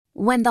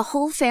When the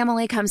whole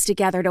family comes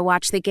together to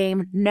watch the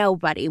game,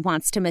 nobody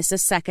wants to miss a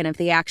second of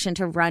the action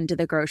to run to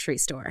the grocery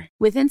store.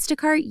 With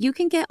Instacart, you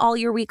can get all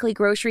your weekly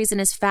groceries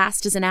in as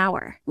fast as an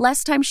hour.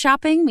 Less time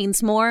shopping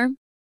means more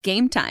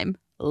game time.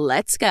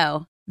 Let's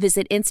go.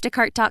 Visit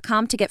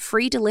instacart.com to get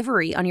free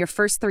delivery on your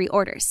first 3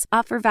 orders.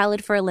 Offer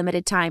valid for a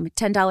limited time.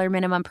 $10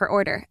 minimum per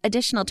order.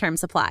 Additional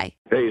terms apply.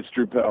 Hey, it's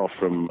Drew Powell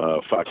from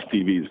Fox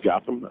TV's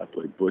Gotham. I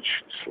play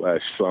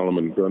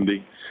Butch/Solomon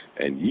Grundy,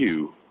 and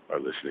you are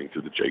listening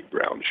to The Jake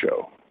Brown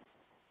Show.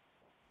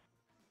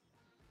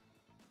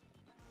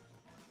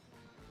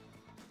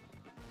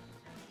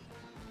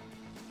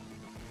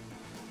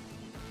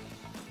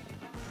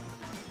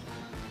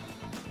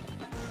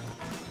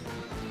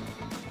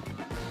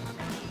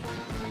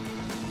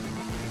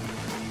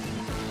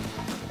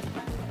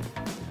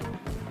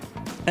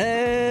 And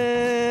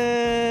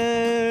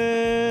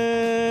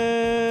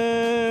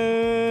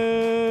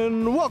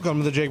welcome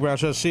to The Jake Brown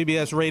Show,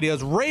 CBS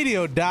Radio's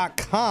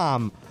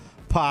radio.com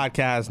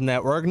podcast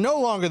network, no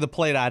longer the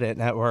Play.it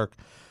network.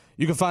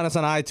 You can find us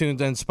on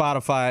iTunes and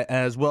Spotify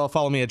as well.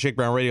 Follow me at Jake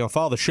Brown Radio and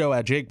follow the show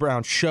at Jake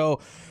Brown Show.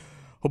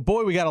 Oh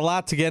boy, we got a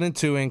lot to get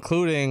into,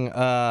 including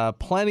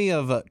plenty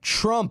of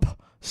Trump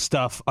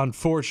stuff,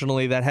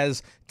 unfortunately, that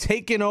has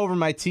taken over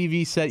my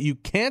TV set. You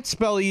can't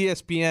spell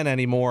ESPN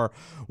anymore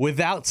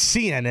without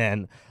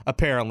CNN,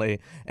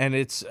 apparently, and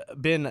it's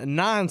been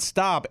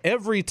nonstop.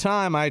 Every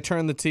time I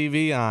turn the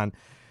TV on,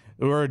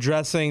 we're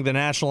addressing the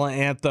national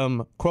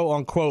anthem,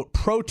 quote-unquote,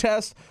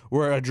 protest.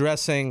 We're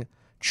addressing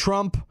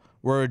Trump.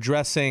 We're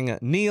addressing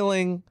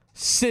kneeling,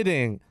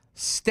 sitting,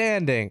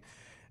 standing,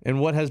 and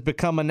what has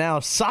become a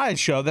now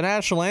sideshow. The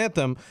national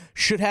anthem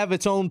should have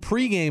its own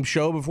pregame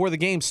show before the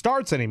game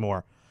starts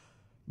anymore,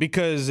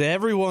 because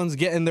everyone's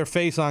getting their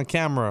face on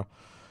camera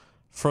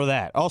for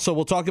that. Also,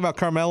 we'll talk about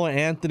Carmelo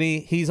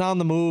Anthony. He's on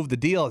the move. The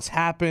deal has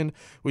happened.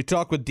 We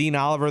talked with Dean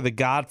Oliver, the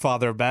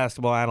godfather of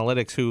basketball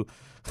analytics, who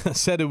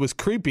said it was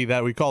creepy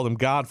that we called him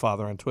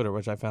Godfather on Twitter,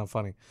 which I found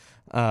funny.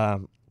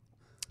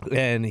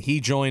 And he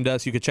joined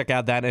us. You can check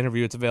out that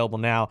interview. It's available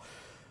now.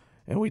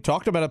 And we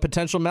talked about a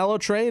potential Melo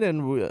trade,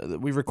 and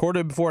we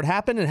recorded it before it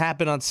happened. It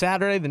happened on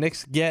Saturday. The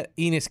Knicks get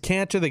Enes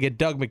Kanter. They get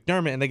Doug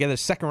McDermott, and they get a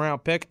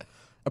second-round pick.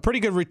 A pretty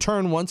good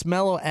return once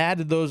Melo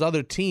added those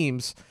other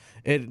teams.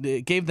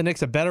 It gave the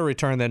Knicks a better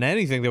return than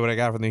anything they would have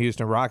got from the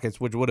Houston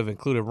Rockets, which would have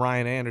included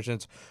Ryan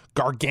Anderson's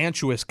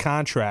gargantuous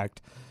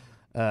contract.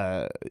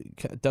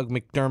 Doug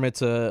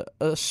McDermott's a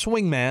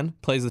swing man,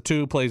 plays the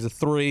 2, plays the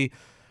 3,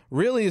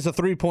 really is a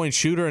three-point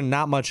shooter and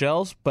not much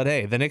else. But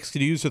hey, the Knicks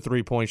could use a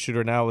three-point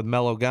shooter now with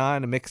Melo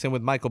gone and mix in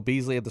with Michael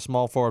Beasley at the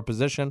small forward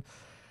position.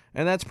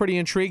 And that's pretty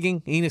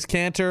intriguing. Enes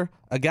Kanter,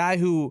 a guy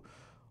who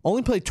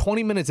only played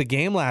 20 minutes a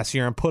game last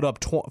year and put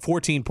up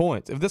 14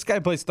 points. If this guy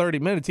plays 30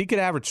 minutes, he could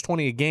average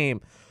 20 a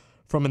game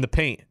from in the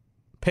paint.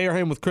 Pair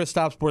him with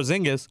Kristaps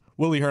Porzingis,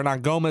 Willie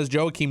Hernan-Gomez,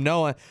 Joakim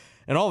Noah,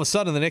 and all of a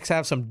sudden the Knicks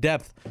have some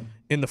depth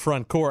in the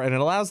front court, and it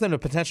allows them to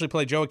potentially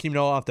play Joakim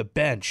Noah off the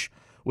bench,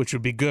 which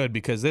would be good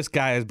because this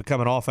guy has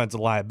become an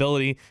offensive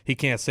liability. He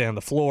can't stay on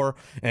the floor,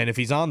 and if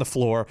he's on the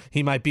floor,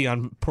 he might be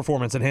on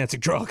performance-enhancing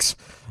drugs,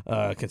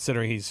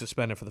 considering he's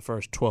suspended for the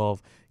first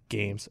 12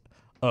 games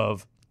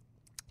of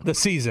the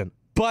season.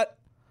 But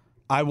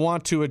I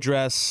want to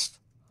address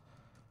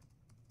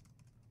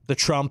the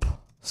Trump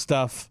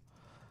stuff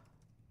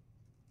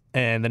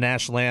and the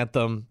national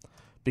anthem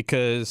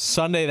because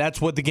Sunday, that's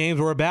what the games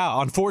were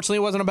about. Unfortunately,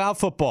 it wasn't about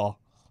football.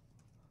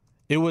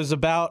 It was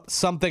about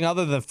something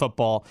other than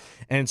football.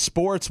 And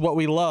sports, what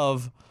we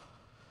love,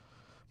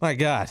 my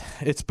God,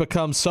 it's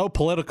become so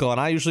political. And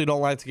I usually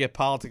don't like to get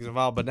politics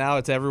involved, but now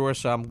it's everywhere,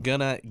 so I'm going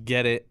to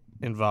get it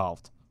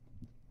involved.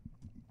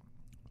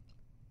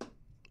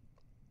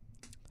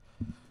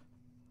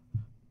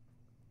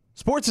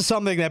 Sports is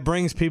something that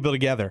brings people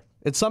together.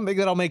 It's something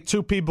that'll make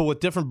two people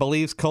with different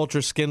beliefs,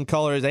 cultures, skin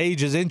colors,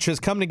 ages, interests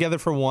come together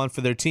for one,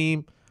 for their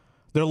team,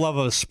 their love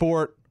of a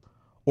sport,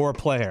 or a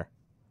player.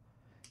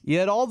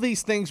 Yet all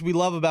these things we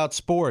love about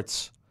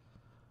sports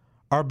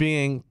are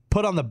being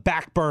put on the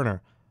back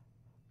burner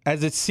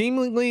as it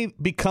seemingly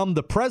become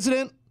the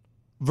president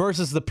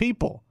versus the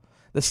people.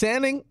 The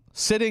standing,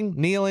 sitting,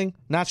 kneeling,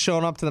 not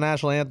showing up to the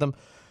national anthem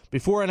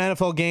before an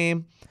NFL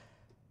game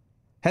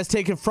has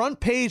taken front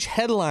page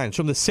headlines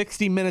from the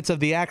 60 minutes of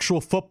the actual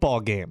football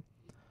game.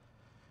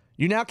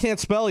 You now can't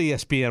spell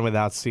ESPN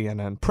without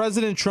CNN.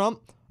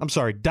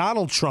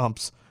 Donald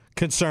Trump's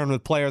concern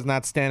with players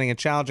not standing and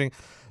challenging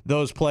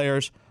those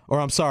players,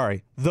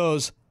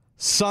 those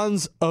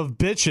sons of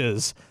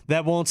bitches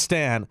that won't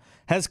stand,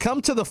 has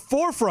come to the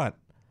forefront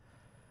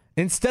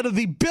instead of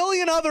the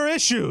billion other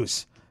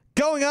issues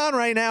going on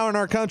right now in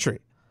our country.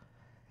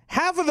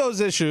 Half of those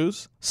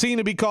issues seem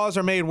to be caused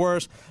or made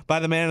worse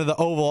by the man in the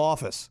Oval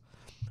Office.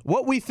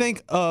 What we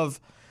think of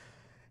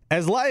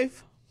as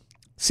life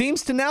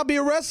seems to now be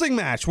a wrestling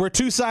match where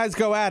two sides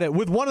go at it,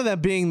 with one of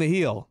them being the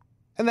heel.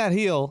 And that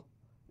heel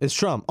is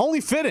Trump. Only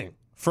fitting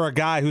for a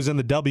guy who's in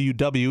the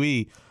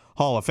WWE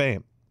Hall of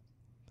Fame.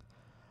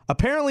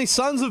 Apparently,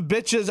 sons of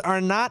bitches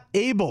are not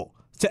able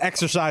to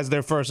exercise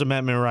their First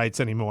Amendment rights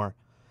anymore.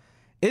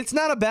 It's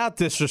not about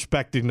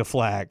disrespecting the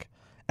flag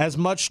as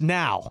much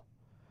now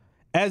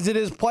as it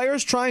is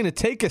players trying to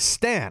take a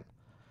stand.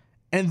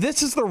 And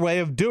this is their way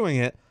of doing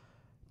it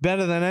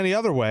better than any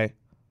other way,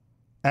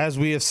 as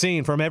we have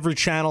seen from every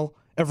channel,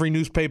 every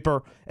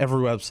newspaper, every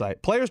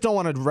website. Players don't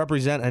want to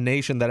represent a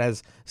nation that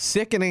has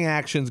sickening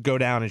actions go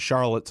down in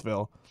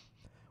Charlottesville,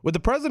 with the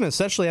president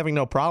essentially having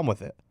no problem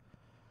with it,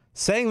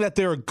 saying that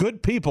there are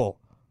good people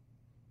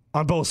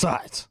on both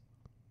sides.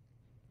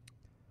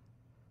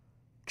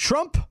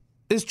 Trump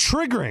is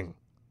triggering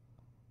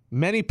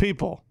many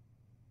people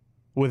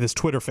with his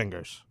Twitter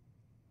fingers,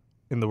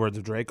 in the words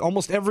of Drake.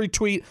 Almost every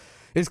tweet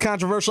is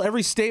controversial.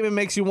 Every statement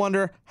makes you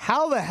wonder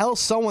how the hell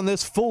someone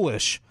this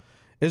foolish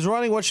is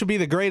running what should be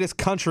the greatest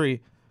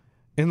country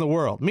in the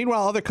world.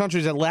 Meanwhile, other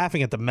countries are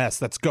laughing at the mess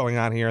that's going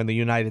on here in the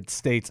United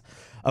States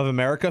of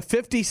America.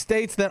 50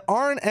 states that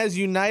aren't as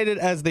united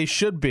as they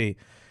should be,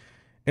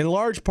 in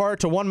large part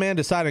to one man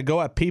deciding to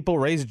go at people,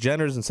 raise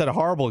genders, and set a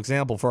horrible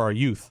example for our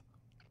youth.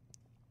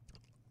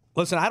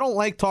 Listen, I don't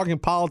like talking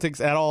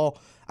politics at all.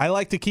 I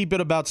like to keep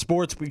it about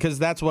sports because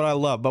that's what I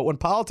love. But when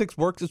politics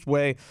works its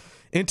way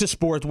into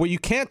sports where you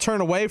can't turn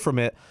away from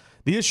it,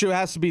 the issue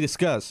has to be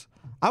discussed.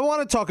 I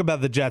want to talk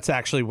about the Jets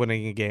actually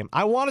winning a game.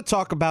 I want to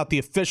talk about the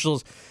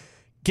officials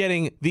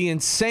getting the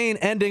insane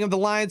ending of the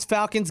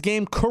Lions-Falcons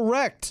game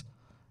correct.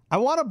 I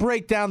want to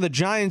break down the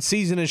Giants'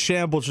 season in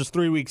shambles just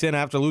 3 weeks in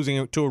after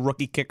losing to a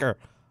rookie kicker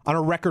on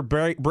a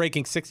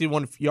record-breaking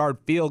 61-yard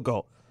field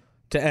goal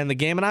to end the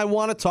game. And I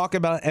want to talk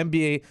about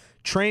NBA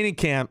training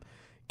camp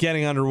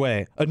getting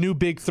underway. A new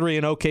big three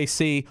in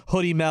OKC,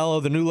 Hoodie Melo,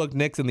 the new look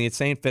Knicks, and the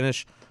insane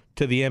finish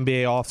to the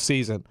NBA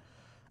offseason.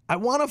 I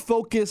want to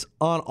focus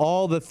on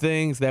all the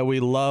things that we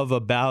love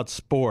about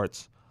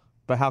sports.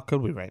 But how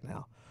could we right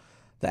now?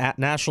 The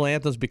National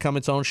Anthem's become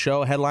its own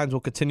show. Headlines will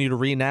continue to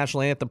read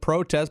National Anthem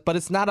protest, but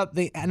it's not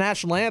the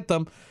National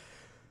Anthem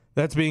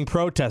that's being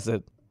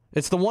protested.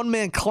 It's the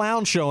one-man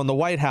clown show in the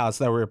White House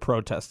that we're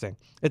protesting.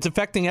 It's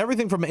affecting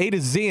everything from A to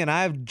Z, and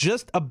I've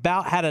just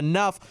about had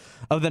enough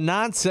of the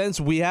nonsense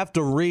we have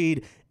to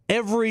read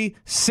every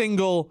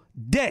single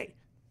day.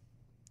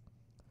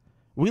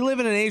 We live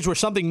in an age where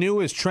something new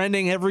is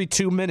trending every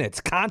 2 minutes.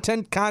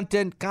 Content,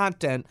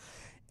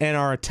 and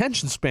our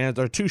attention spans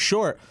are too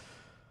short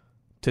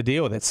to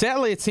deal with it.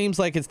 Sadly, it seems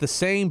like it's the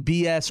same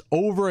BS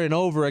over and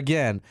over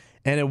again,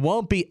 and it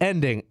won't be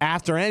ending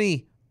after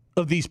any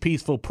of these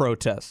peaceful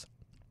protests.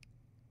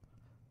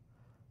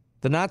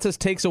 The nonsense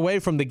takes away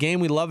from the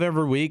game we love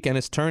every week, and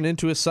it's turned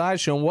into a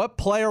sideshow. And what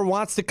player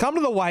wants to come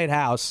to the White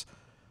House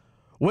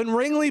when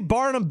Ringley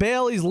Barnum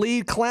Bailey's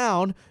lead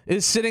clown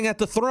is sitting at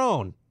the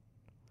throne?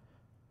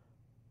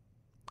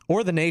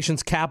 Or the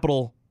nation's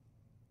capital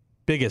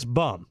biggest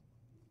bum.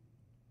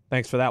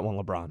 Thanks for that one,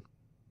 LeBron.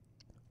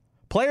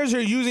 Players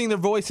are using their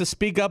voice to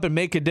speak up and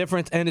make a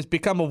difference, and it's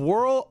become a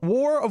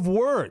war of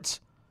words.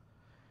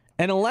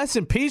 And unless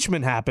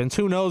impeachment happens,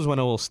 who knows when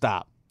it will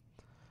stop.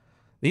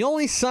 The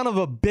only son of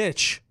a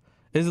bitch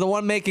is the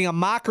one making a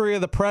mockery of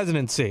the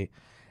presidency,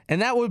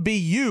 and that would be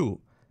you,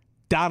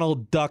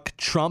 Donald Duck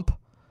Trump.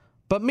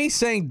 But me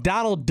saying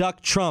Donald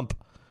Duck Trump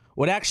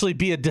would actually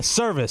be a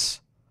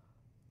disservice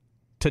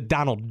to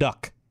Donald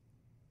Duck.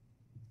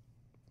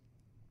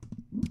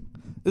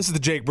 This is the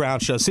Jake Brown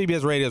Show,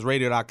 CBS Radio's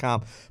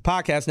radio.com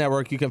podcast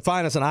network. You can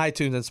find us on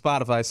iTunes and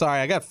Spotify. Sorry,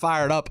 I got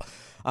fired up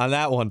on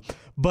that one.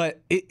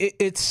 But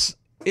it's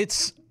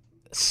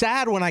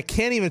sad when I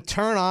can't even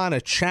turn on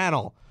a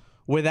channel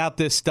without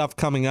this stuff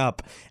coming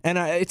up. And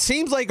it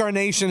seems like our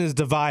nation is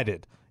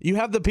divided. You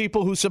have the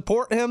people who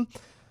support him,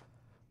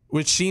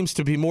 which seems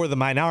to be more the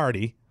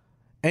minority.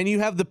 And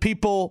you have the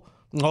people,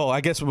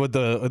 I guess with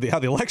how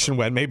the election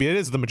went, maybe it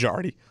is the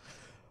majority.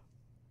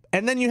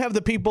 And then you have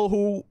the people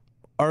who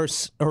are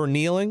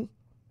kneeling,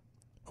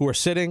 who are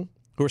sitting,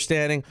 who are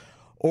standing,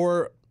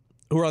 or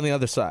who are on the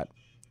other side.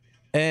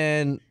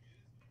 And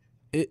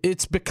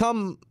it's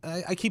become,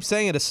 I keep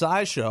saying it, a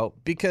sideshow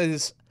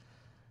because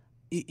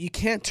you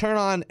can't turn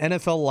on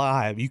NFL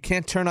Live. You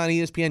can't turn on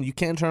ESPN. You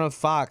can't turn on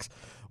Fox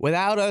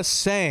without us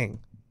saying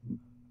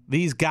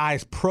these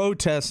guys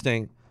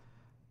protesting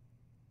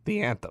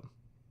the anthem.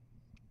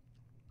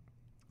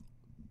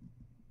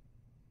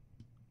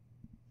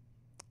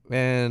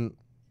 And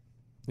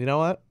you know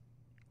what?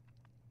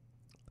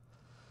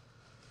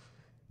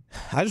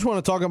 I just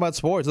want to talk about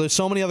sports. There's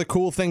so many other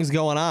cool things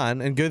going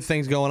on and good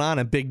things going on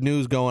and big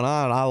news going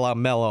on. A la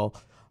Melo.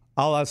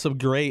 A la some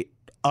great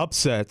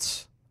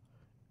upsets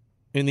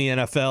in the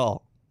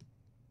NFL.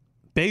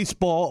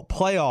 Baseball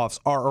playoffs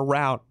are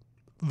around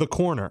the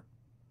corner.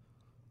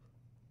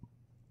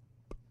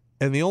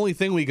 And the only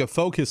thing we could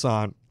focus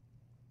on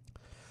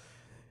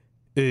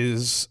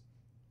is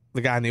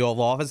the guy in the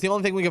Oval Office. The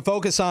only thing we can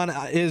focus on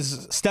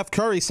is Steph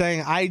Curry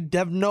saying, I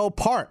have no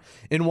part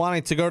in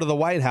wanting to go to the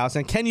White House.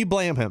 And can you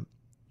blame him?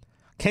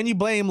 Can you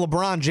blame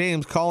LeBron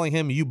James calling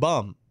him you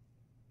bum?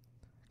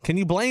 Can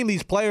you blame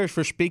these players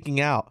for speaking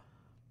out?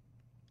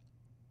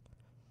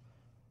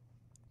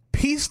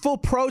 Peaceful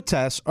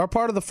protests are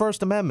part of the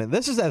First Amendment.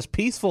 This is as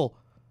peaceful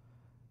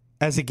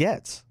as it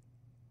gets.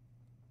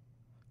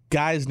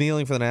 guys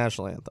kneeling for the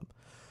national anthem.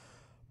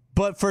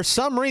 But for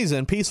some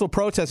reason, peaceful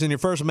protest in your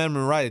First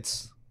Amendment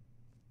rights,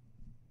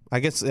 I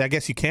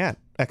guess you can't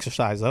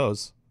exercise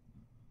those.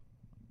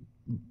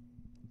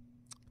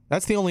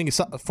 That's the only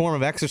form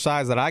of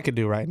exercise that I could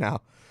do right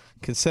now,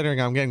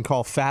 considering I'm getting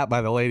called fat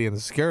by the lady in the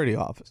security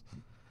office.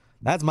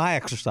 That's my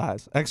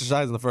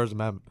exercising the First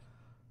Amendment.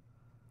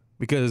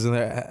 Because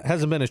there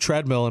hasn't been a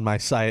treadmill in my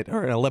sight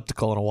or an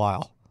elliptical in a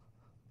while.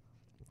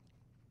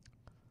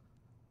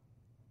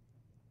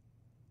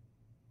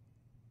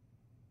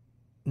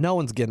 No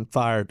one's getting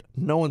fired.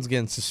 No one's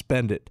getting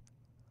suspended.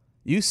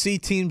 You see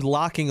teams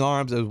locking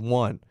arms as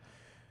one.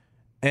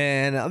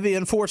 And the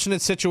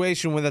unfortunate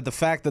situation with the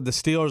fact that the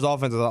Steelers'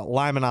 offensive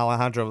lineman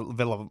Alejandro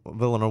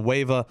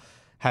Villanueva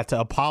had to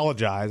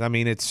apologize. I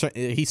mean,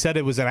 he said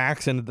it was an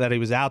accident that he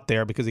was out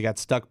there because he got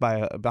stuck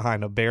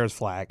behind a Bears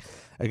flag.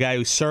 A guy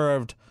who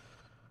served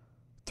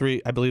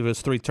three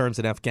terms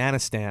in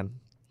Afghanistan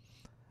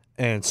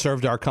and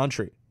served our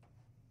country.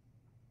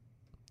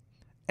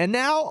 And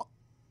now,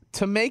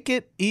 to make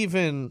it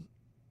even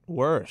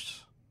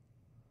worse,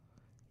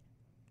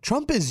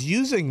 Trump is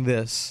using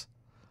this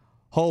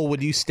whole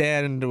would you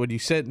stand, would you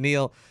sit,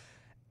 kneel,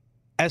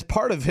 as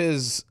part of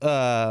his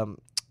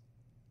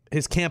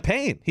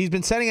campaign. He's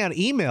been sending out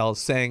emails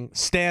saying,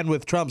 stand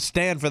with Trump,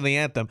 stand for the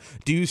anthem.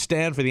 Do you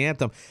stand for the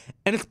anthem?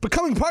 And it's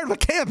becoming part of a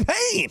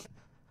campaign.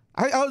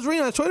 I was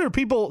reading on Twitter,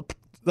 people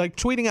like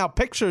tweeting out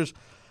pictures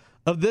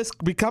of this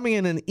becoming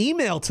in an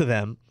email to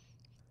them,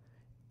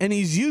 and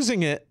he's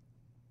using it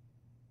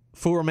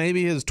for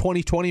maybe his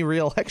 2020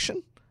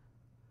 re-election.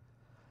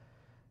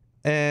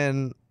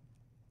 And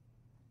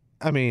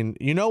I mean,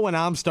 when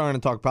I'm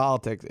starting to talk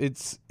politics,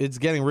 it's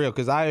getting real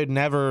because I would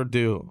never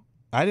do.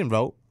 I didn't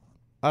vote.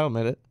 I'll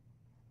admit it.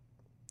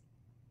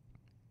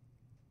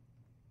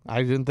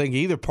 I didn't think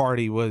either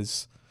party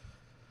was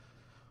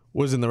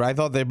in the right. I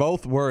thought they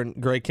both weren't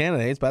great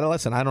candidates, but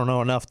listen, I don't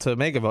know enough to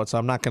make a vote, so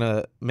I'm not going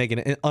to make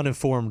an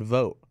uninformed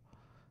vote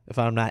if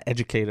I'm not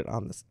educated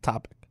on this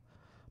topic.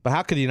 But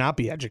how could you not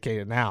be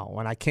educated now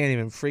when I can't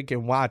even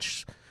freaking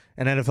watch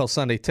an NFL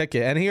Sunday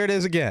Ticket? And here it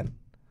is again.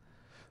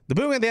 The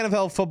booing at the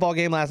NFL football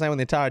game last night when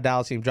the entire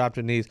Dallas team dropped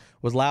their knees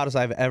was loudest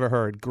I've ever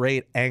heard.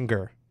 Great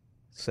anger,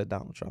 said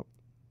Donald Trump.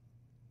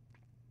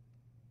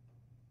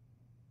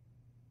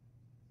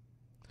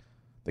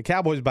 The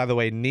Cowboys, by the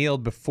way,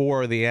 kneeled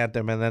before the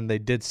anthem, and then they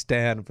did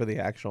stand for the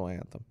actual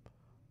anthem.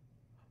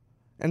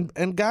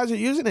 And guys are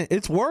using it.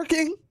 It's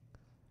working.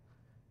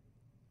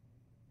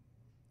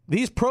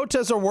 These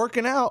protests are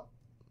working out.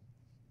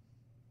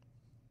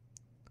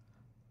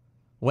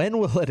 When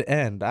will it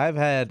end? I've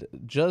had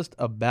just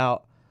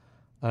about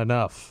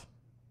enough.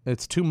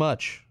 It's too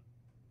much.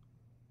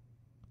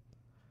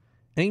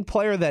 Any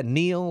player that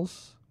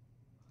kneels,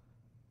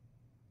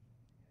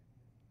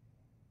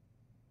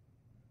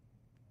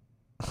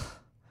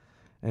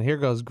 and here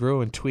goes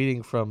Gruen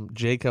tweeting from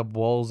Jacob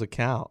Wool's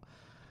account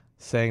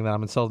saying that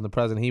I'm insulting the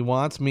president. He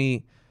wants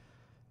me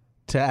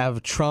to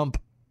have Trump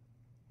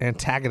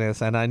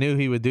antagonists, and I knew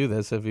he would do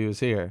this if he was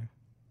here.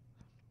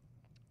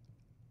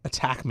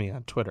 Attack me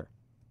on Twitter.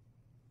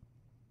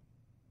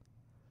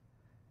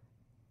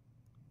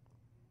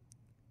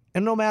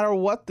 And no matter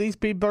what these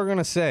people are going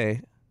to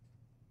say,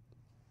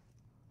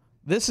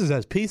 this is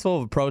as peaceful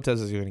of a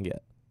protest as you're going to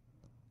get.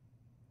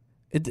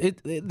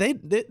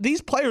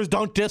 These players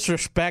don't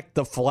disrespect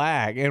the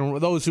flag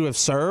and those who have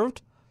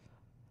served.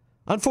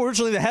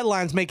 Unfortunately, the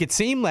headlines make it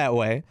seem that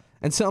way,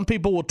 and some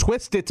people will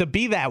twist it to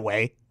be that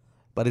way,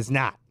 but it's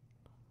not.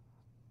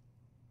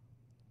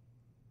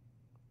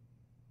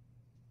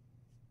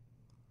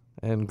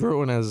 And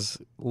Gruen has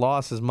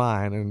lost his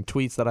mind and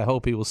tweets that I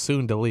hope he will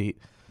soon delete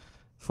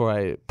before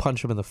I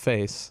punch him in the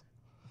face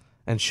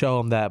and show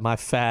him that my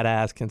fat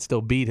ass can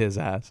still beat his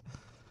ass.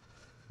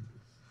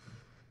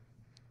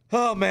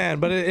 Oh man,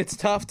 but it's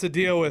tough to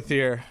deal with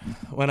here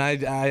when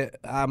I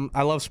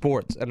love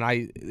sports and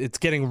it's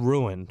getting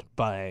ruined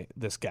by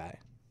this guy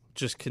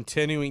just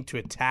continuing to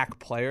attack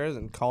players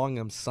and calling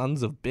them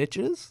sons of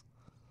bitches,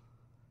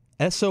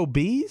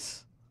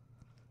 SOBs.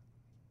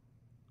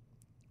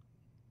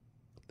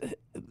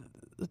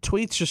 The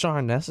tweets just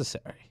aren't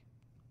necessary.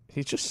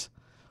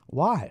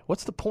 Why?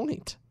 What's the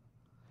point?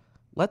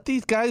 Let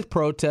these guys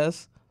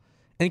protest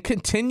and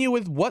continue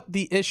with what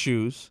the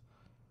issues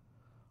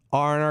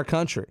are in our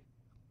country.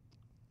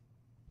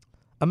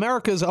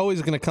 America is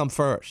always going to come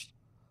first.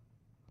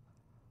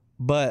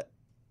 But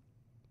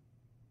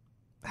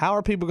how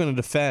are people going to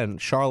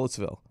defend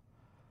Charlottesville?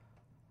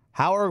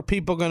 How are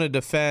people going to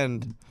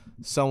defend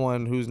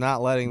someone who's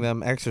not letting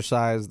them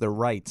exercise their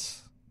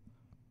rights?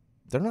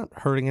 They're not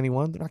hurting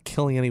anyone. They're not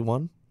killing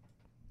anyone.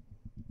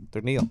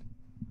 They're kneeling.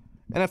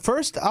 And at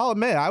first, I'll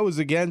admit, I was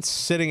against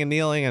sitting and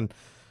kneeling,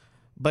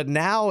 but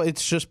now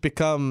it's just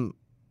become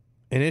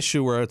an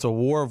issue where it's a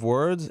war of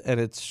words, and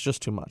it's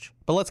just too much.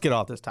 But let's get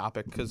off this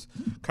topic, because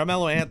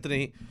Carmelo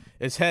Anthony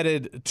is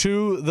headed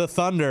to the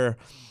Thunder.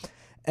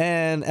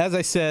 And as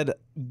I said,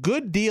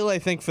 good deal, I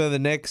think, for the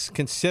Knicks,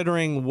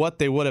 considering what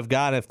they would have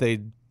got if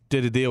they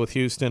did a deal with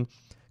Houston.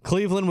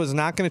 Cleveland was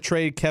not going to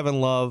trade Kevin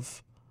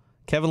Love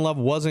Kevin Love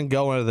wasn't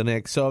going to the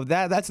Knicks. So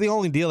that's the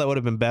only deal that would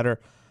have been better.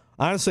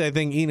 Honestly, I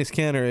think Enes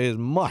Kanter is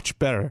much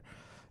better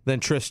than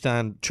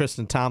Tristan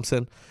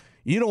Thompson.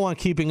 You don't want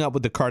keeping up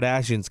with the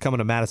Kardashians coming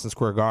to Madison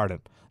Square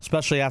Garden,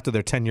 especially after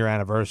their 10-year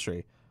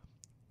anniversary.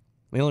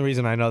 The only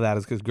reason I know that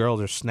is because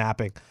girls are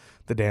snapping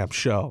the damn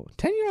show.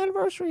 10-year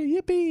anniversary,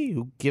 yippee.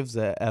 Who gives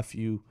a F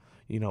you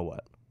know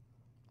what?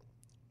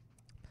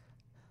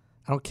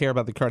 I don't care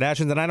about the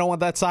Kardashians, and I don't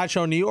want that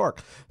sideshow in New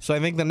York. So I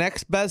think the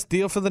next best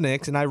deal for the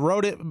Knicks, and I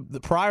wrote it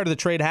prior to the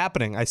trade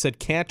happening. I said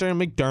Kanter and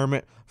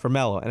McDermott for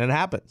Melo, and it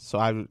happened. So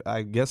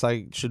I guess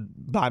I should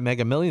buy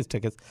Mega Millions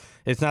tickets.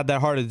 It's not that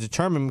hard to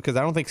determine because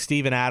I don't think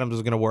Steven Adams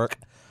is going to work.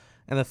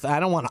 And I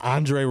don't want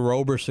Andre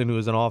Roberson, who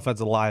is an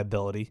offensive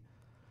liability.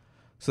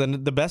 So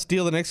then the best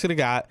deal the Knicks could have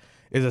got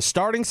is a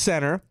starting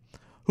center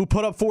who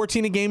put up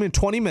 14 a game in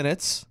 20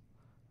 minutes,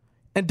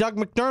 and Doug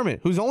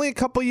McDermott, who's only a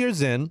couple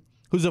years in,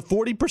 who's a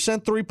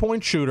 40%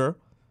 three-point shooter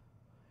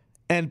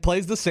and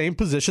plays the same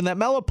position that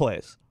Melo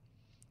plays.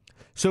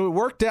 So it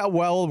worked out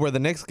well where the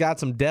Knicks got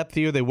some depth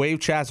here. They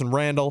waived Chaz and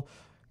Randall,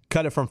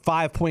 cut it from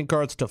 5 point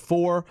guards to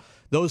 4.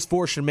 Those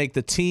 4 should make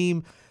the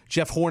team.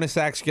 Jeff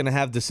Hornacek's going to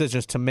have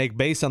decisions to make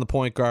based on the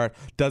point guard.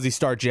 Does he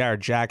start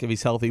Jared Jack if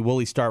he's healthy? Will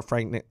he start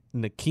Frank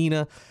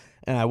Ntilikina?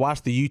 And I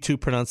watched the YouTube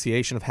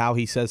pronunciation of how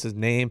he says his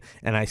name,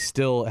 and I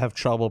still have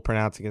trouble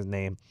pronouncing his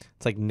name.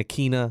 It's like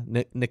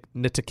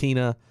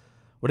Ntilikina.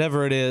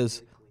 Whatever it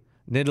is,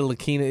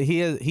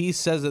 Ntilikina. He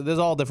says that there's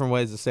all different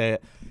ways to say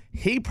it.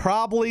 He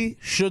probably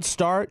should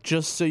start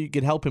just so you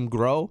could help him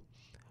grow,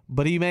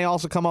 but he may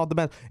also come off the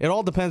bench. It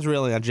all depends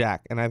really on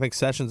Jack, and I think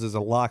Sessions is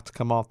a lock to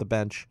come off the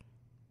bench.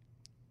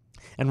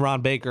 And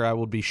Ron Baker, I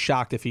would be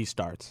shocked if he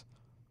starts.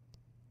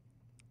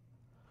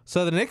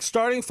 So the Knicks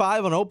starting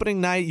 5 on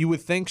opening night, you would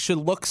think should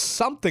look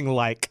something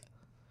like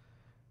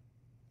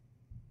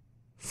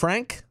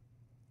Frank,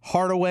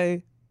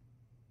 Hardaway,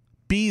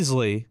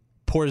 Beasley,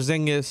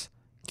 Porzingis,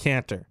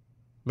 Kanter.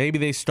 Maybe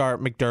they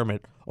start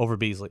McDermott over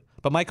Beasley.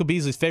 But Michael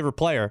Beasley's favorite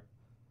player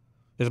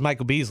is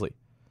Michael Beasley.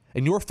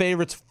 And your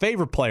favorite's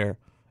favorite player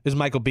is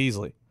Michael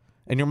Beasley.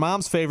 And your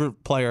mom's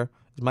favorite player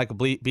is Michael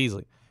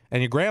Beasley.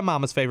 And your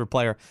grandmama's favorite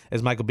player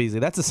is Michael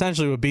Beasley. That's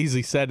essentially what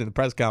Beasley said in the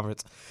press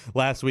conference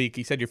last week.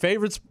 He said, your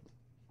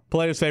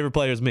player's favorite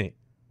player is me.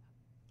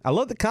 I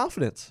love the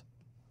confidence.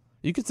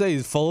 You could say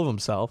he's full of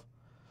himself.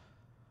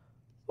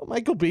 Well,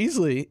 Michael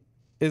Beasley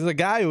is a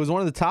guy who was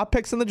one of the top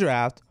picks in the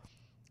draft,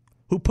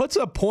 who puts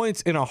up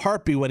points in a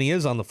heartbeat when he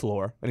is on the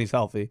floor and he's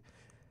healthy,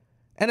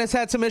 and has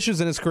had some issues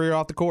in his career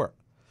off the court.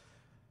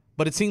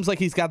 But it seems like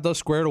he's got those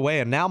squared away,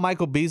 and now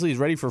Michael Beasley is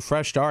ready for a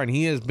fresh start, and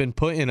he has been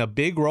put in a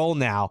big role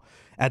now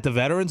at the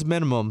veterans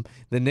minimum.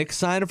 The Knicks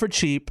signed him for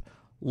cheap,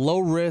 low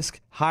risk,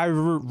 high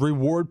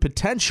reward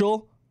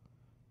potential,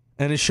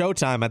 and it's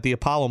showtime at the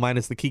Apollo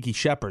minus the Kiki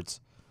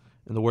Shepherds,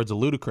 in the words of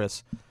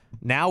Ludacris.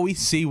 Now we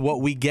see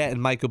what we get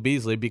in Michael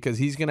Beasley because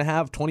he's going to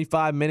have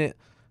 25-minute,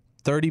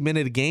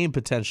 30-minute a game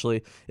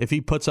potentially if he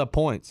puts up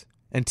points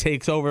and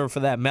takes over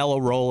for that Melo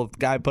role of the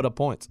guy who put up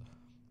points.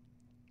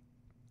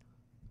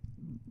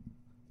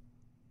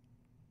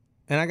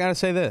 And I got to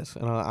say this.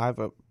 I have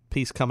a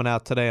piece coming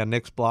out today on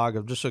Nick's blog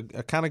of just a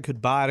kind of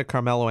goodbye to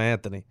Carmelo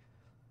Anthony.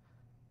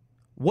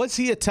 Was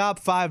he a top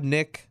 5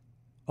 Knick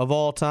of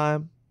all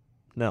time?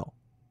 No.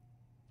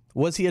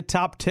 Was he a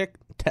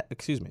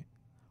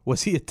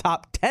Was he a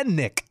top 10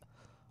 Knick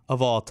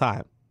of all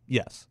time?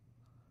 Yes.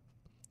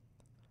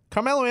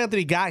 Carmelo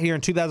Anthony got here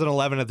in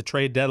 2011 at the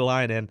trade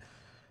deadline and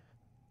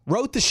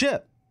wrote the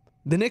ship.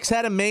 The Knicks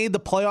hadn't made the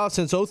playoffs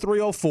since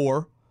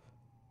 03-04.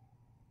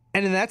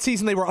 And in that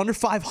season, they were under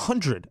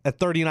 500 at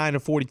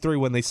 39-43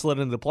 when they slid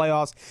into the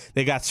playoffs.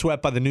 They got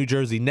swept by the New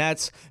Jersey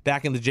Nets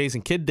back in the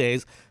Jason Kidd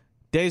days.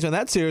 Days when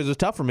that series was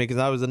tough for me because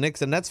I was a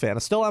Knicks and Nets fan. I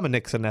still am a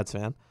Knicks and Nets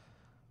fan.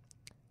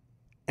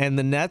 And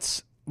the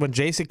Nets, when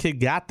Jason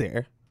Kidd got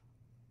there,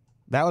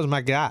 that was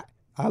my guy.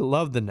 I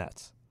love the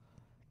Nets.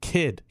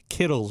 Kidd,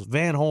 Kittles,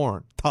 Van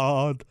Horn,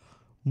 Todd,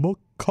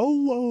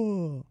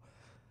 McCullough.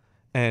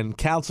 And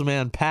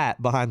Councilman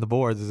Pat behind the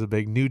boards is a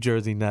big New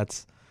Jersey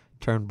Nets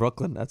turned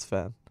Brooklyn Nets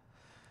fan.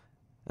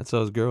 And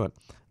so is Gruen.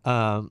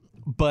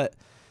 But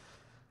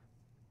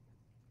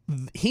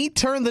he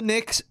turned the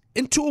Knicks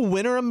into a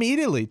winner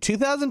immediately.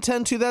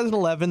 2010,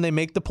 2011, they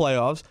make the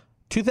playoffs.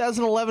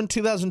 2011,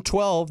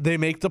 2012, they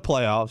make the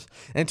playoffs.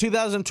 And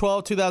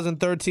 2012,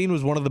 2013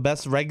 was one of the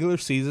best regular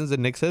seasons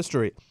in Knicks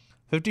history.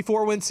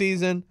 54-win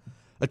season,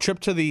 a trip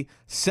to the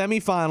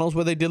semifinals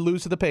where they did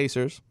lose to the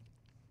Pacers.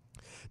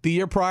 The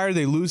year prior,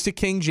 they lose to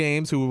King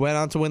James, who went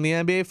on to win the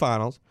NBA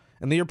Finals.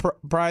 And the year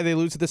prior, they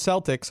lose to the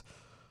Celtics,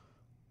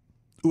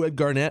 who had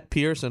Garnett,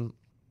 Pierce, and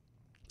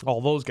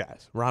all those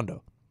guys,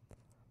 Rondo.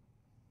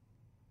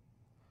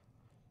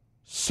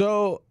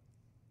 So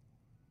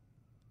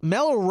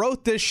Melo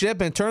wrote this ship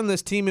and turned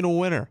this team into a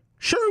winner.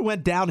 Sure, it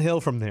went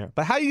downhill from there,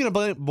 but how are you going to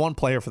blame one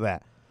player for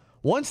that?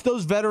 Once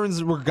those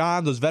veterans were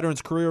gone, those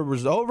veterans' career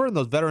was over, and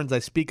those veterans I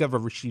speak of are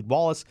Rasheed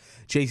Wallace,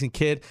 Jason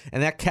Kidd,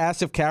 and that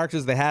cast of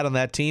characters they had on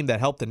that team that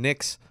helped the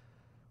Knicks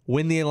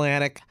win the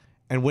Atlantic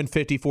and win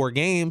 54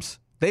 games,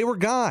 they were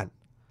gone.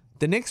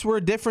 The Knicks were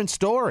a different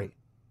story.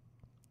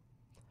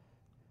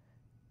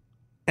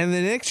 And the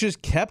Knicks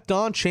just kept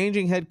on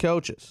changing head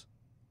coaches.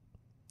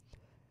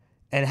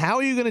 And how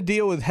are you going to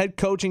deal with head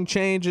coaching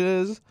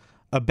changes,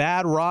 a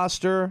bad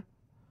roster,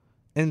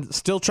 and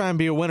still try and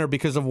be a winner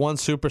because of one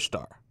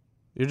superstar?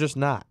 You're just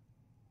not.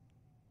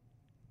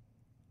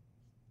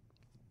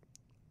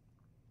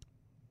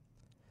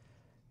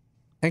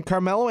 And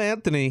Carmelo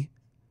Anthony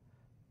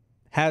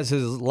has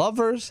his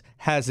lovers,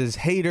 has his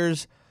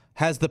haters,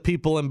 has the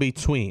people in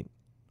between.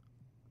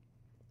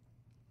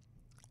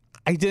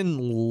 I didn't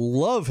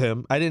love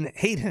him. I didn't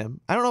hate him.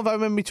 I don't know if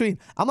I'm in between.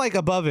 I'm like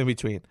above in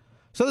between.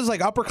 So there's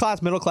like upper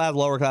class, middle class,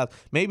 lower class.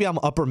 Maybe I'm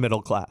upper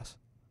middle class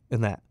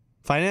in that.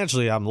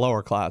 Financially, I'm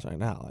lower class right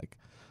now. Like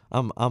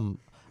I'm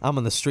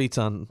in the streets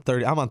on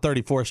 30. I'm on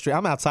 34th Street.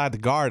 I'm outside the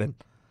Garden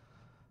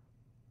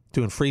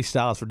doing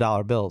freestyles for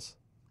dollar bills.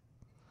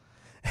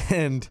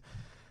 And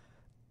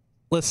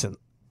listen,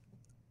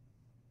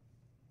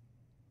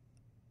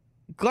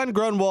 Glenn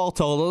Grunwald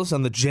told us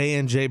on the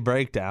J&J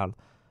breakdown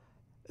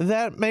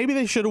that maybe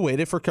they should have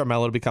waited for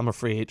Carmelo to become a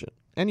free agent.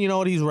 And you know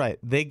what? He's right.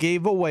 They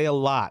gave away a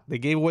lot. They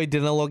gave away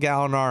Danilo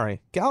Gallinari.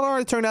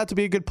 Gallinari turned out to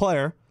be a good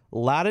player. A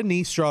lot of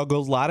knee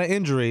struggles, a lot of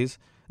injuries.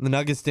 And the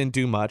Nuggets didn't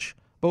do much,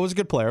 but was a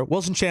good player.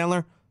 Wilson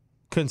Chandler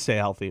couldn't stay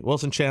healthy.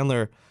 Wilson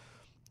Chandler,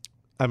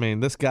 I mean,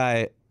 this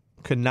guy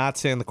could not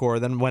stay in the core,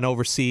 then went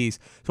overseas.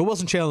 So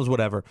Wilson Chandler's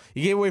whatever.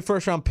 You gave away a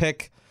first-round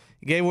pick.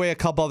 You gave away a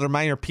couple other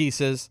minor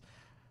pieces.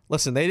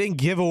 Listen, they didn't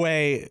give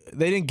away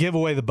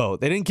the boat.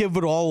 They didn't give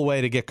it all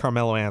away to get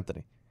Carmelo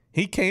Anthony.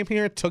 He came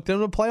here and took them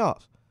to the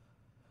playoffs.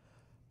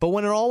 But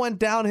when it all went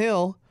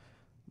downhill,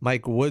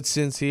 Mike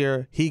Woodson's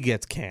here. He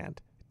gets canned.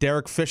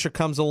 Derek Fisher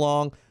comes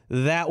along.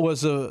 That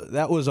was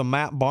a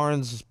Matt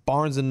Barnes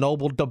and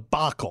Noble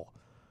debacle.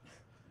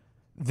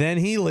 Then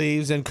he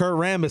leaves, and Kurt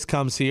Rambis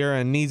comes here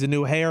and needs a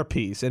new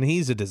hairpiece, and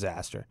he's a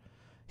disaster.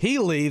 He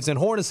leaves, and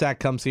Hornacek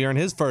comes here, and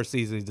his first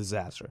season is a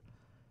disaster.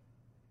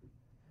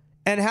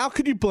 And how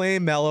could you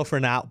blame Melo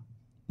for not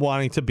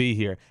wanting to be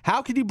here?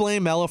 How could you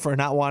blame Melo for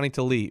not wanting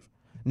to leave?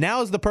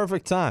 Now is the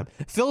perfect time.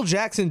 Phil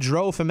Jackson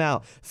drove him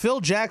out. Phil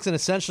Jackson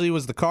essentially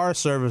was the car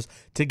service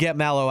to get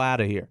Melo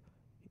out of here.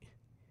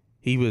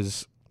 He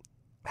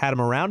had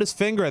him around his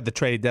finger at the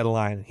trade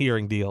deadline,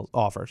 hearing deal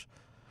offers.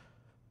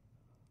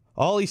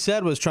 All he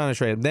said was trying to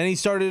trade him. Then he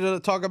started to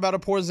talk about a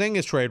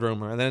Porzingis trade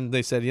rumor. And then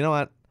they said, you know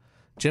what?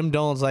 Jim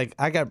Dolan's like,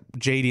 I got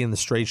JD in the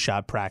straight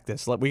shot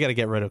practice. We got to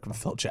get rid of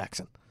Phil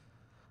Jackson.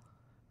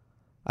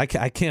 I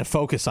can't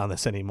focus on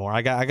this anymore.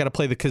 I got to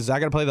play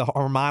the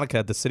harmonica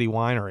at the City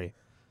Winery.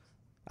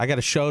 I got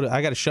a show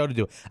to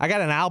do. I got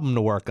an album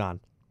to work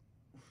on,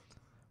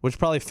 which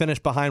probably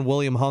finished behind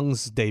William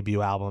Hung's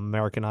debut album,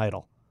 American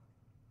Idol.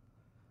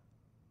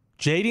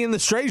 JD in the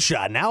straight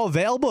shot, now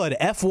available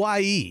at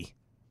FYE.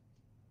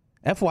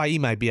 FYE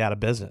might be out of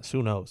business.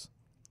 Who knows?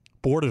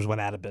 Borders went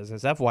out of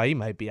business. FYE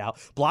might be out.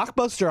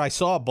 Blockbuster, I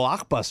saw a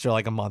Blockbuster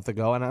like a month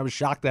ago, and I was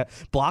shocked that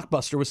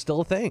Blockbuster was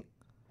still a thing.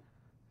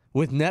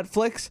 With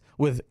Netflix,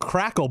 with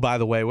Crackle, by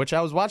the way, which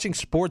I was watching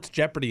Sports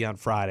Jeopardy on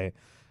Friday.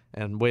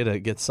 And way to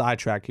get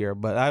sidetracked here,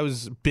 but I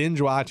was binge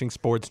watching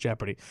Sports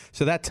Jeopardy.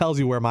 So that tells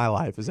you where my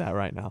life is at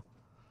right now.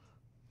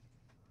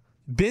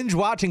 Binge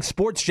watching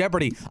Sports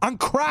Jeopardy on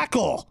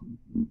Crackle,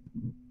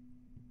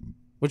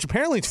 which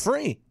apparently is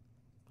free.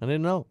 I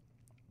didn't know.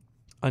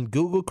 On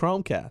Google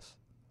Chromecast.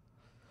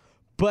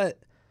 But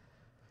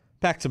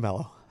back to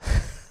Melo.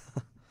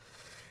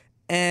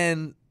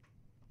 And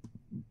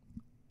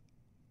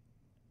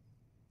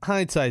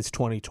hindsight's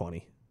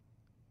 20/20.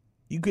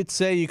 You could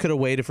say you could have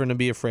waited for him to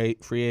be a free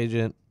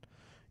agent.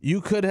 You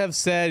could have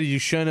said you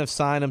shouldn't have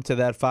signed him to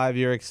that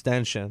 5-year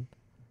extension.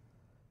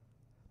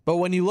 But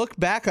when you look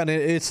back on it,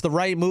 it's the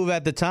right move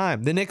at the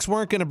time. The Knicks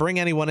weren't going to bring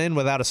anyone in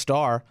without a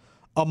star.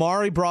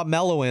 Amari brought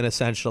Melo in,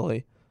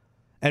 essentially.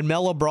 And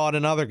Melo brought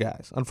in other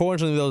guys.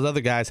 Unfortunately, those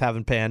other guys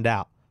haven't panned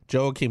out.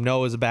 Joakim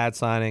Noah is a bad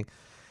signing.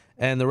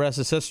 And the rest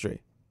is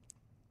history.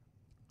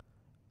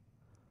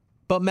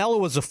 But Melo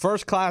was a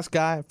first-class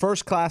guy,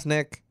 first-class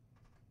Knick.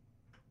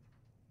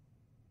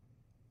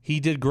 He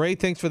did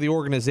great things for the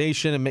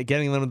organization and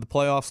getting them to the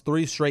playoffs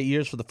 3 straight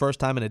years for the first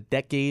time in a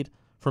decade,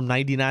 from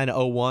 99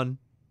 to 01.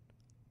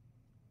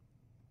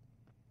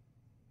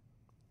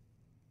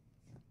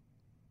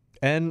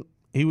 And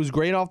he was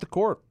great off the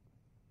court.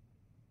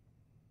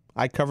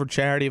 I covered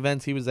charity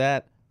events he was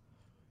at,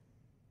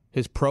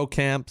 his pro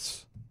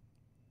camps,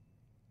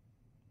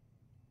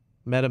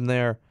 met him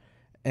there.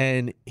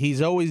 And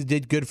he's always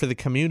did good for the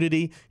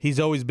community. He's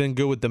always been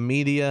good with the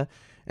media.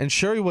 And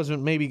sure, he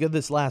wasn't maybe good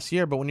this last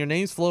year, but when your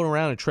name's floating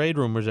around in trade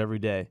rumors every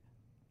day,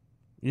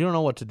 you don't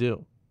know what to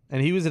do.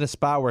 And he was in a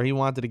spot where he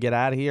wanted to get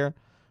out of here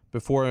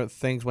before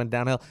things went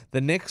downhill.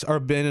 The Knicks are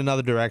in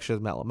another direction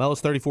as Melo.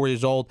 Melo's 34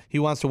 years old. He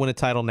wants to win a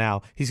title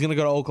now. He's going to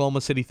go to Oklahoma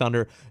City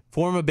Thunder,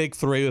 form a big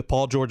three with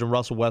Paul George and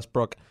Russell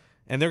Westbrook,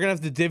 and they're going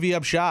to have to divvy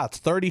up shots.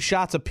 30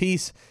 shots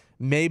apiece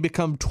may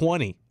become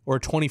 20 or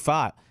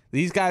 25.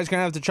 These guys are going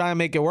to have to try and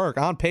make it work.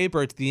 On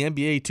paper, it's the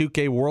NBA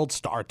 2K World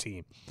Star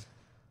team.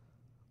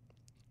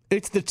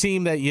 It's the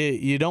team that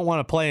you don't want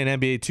to play in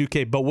NBA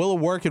 2K, but will it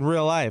work in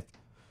real life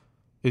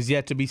is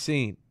yet to be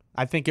seen.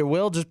 I think it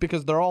will, just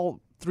because they're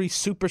all three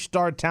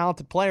superstar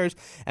talented players,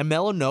 and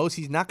Melo knows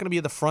he's not going to be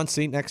at the front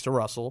seat next to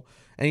Russell,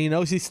 and he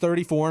knows he's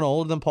 34 and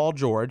older than Paul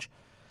George,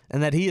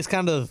 and that he is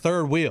kind of the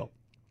third wheel.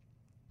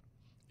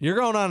 You're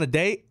going on a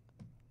date,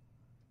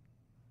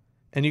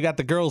 and you got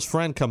the girl's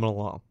friend coming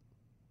along.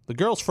 The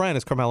girl's friend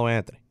is Carmelo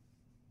Anthony.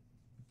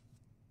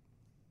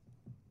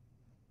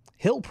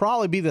 He'll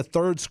probably be the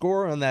third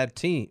scorer on that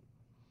team,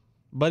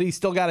 but he's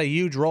still got a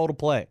huge role to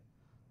play.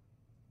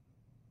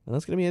 And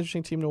that's going to be an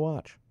interesting team to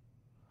watch.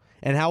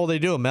 And how will they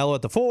do it? Melo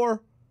at the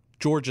 4,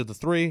 George at the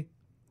 3,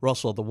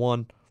 Russell at the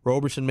 1,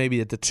 Roberson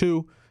maybe at the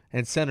 2,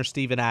 and center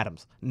Steven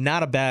Adams.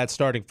 Not a bad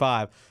starting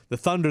 5. The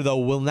Thunder, though,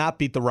 will not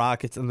beat the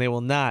Rockets, and they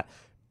will not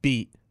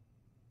beat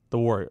the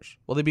Warriors.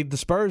 Will they beat the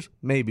Spurs?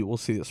 Maybe. We'll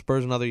see. The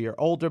Spurs another year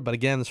older, but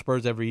again, the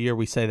Spurs every year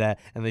we say that,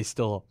 and they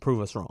still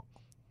prove us wrong.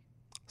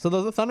 So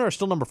the Thunder are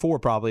still number 4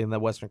 probably in the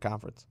Western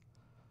Conference.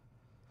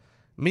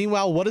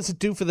 Meanwhile, what does it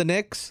do for the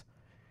Knicks?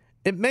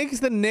 It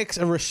makes the Knicks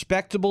a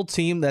respectable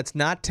team that's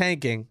not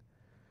tanking,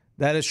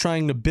 that is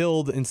trying to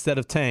build instead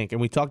of tank. And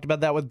we talked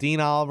about that with Dean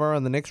Oliver,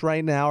 and the Knicks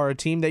right now are a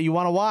team that you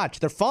want to watch.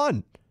 They're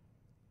fun.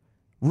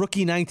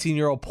 Rookie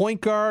 19-year-old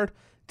point guard,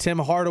 Tim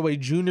Hardaway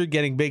Jr.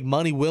 getting big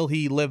money. Will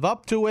he live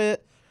up to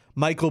it?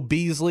 Michael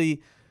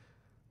Beasley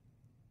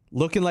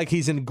looking like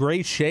he's in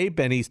great shape,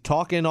 and he's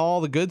talking all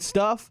the good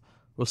stuff.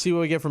 We'll see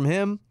what we get from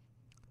him.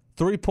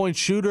 3-point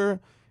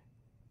shooter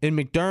in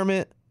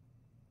McDermott.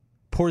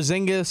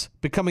 Porzingis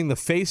becoming the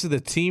face of the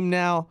team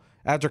now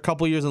after a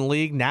couple years in the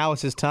league. Now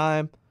it's his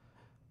time.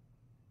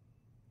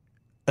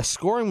 A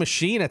scoring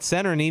machine at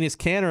center in Enes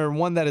Kanter, and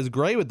one that is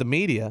great with the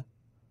media.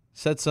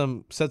 Said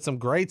some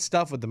great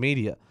stuff with the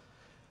media.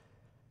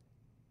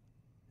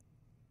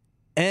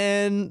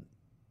 And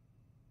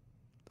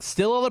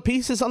still other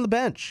pieces on the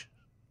bench.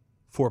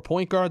 4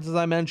 point guards, as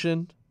I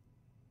mentioned.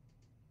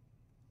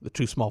 The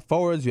 2 small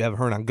forwards. You have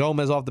Hernan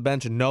Gomez off the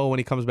bench and Noah when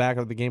he comes back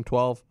after the game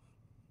 12.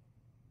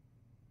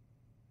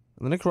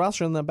 And the Knicks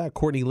roster in that back.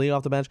 Courtney Lee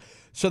off the bench.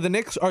 So the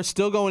Knicks are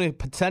still going to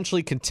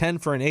potentially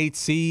contend for an 8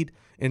 seed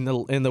in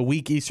the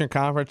weak Eastern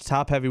Conference,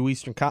 top-heavy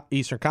Eastern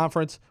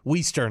Conference.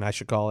 Weastern, I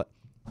should call it.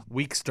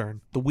 Weakstern.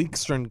 The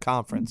Weakstern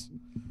Conference.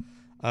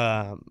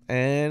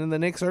 And the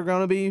Knicks are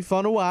going to be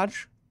fun to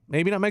watch.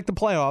 Maybe not make the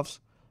playoffs,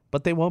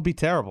 but they won't be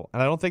terrible.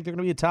 And I don't think they're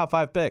going to be a top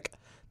 5 pick.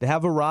 They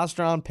have a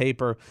roster on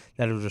paper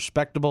that is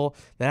respectable,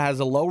 that has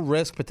a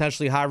low-risk,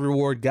 potentially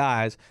high-reward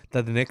guys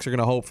that the Knicks are going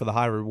to hope for the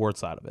high-reward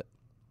side of it.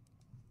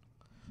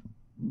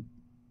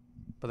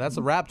 But that's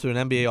a wrap to an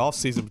NBA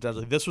offseason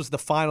potentially. This was the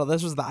final.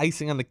 This was the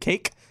icing on the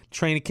cake.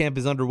 Training camp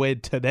is underway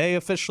today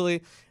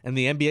officially, and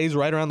the NBA is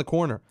right around the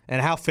corner.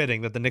 And how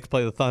fitting that the Knicks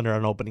play the Thunder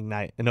on opening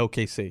night in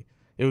OKC.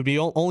 It would be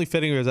only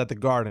fitting if it was at the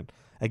Garden,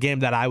 a game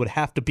that I would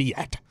have to be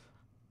at.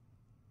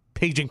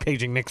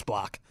 Paging Knicks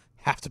block.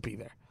 Have to be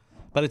there.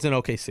 But it's in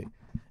OKC.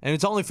 And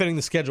it's only fitting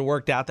the schedule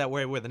worked out that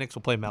way where the Knicks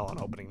will play Melo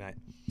on opening night.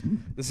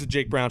 This is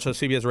Jake Brown Show,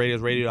 CBS Radio,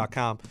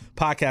 radio.com,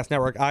 Podcast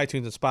Network,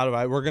 iTunes, and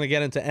Spotify. We're going to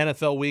get into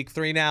NFL Week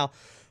 3 now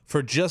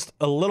for just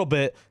a little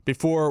bit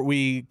before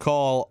we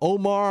call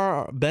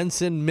Omar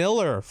Benson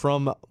Miller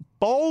from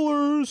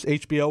Ballers,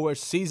 HBO, where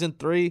Season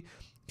 3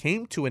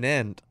 came to an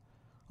end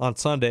on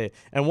Sunday.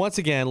 And once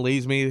again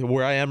leaves me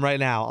where I am right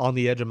now, on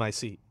the edge of my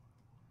seat.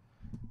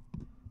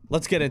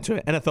 Let's get into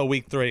it. NFL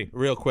Week 3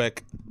 real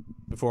quick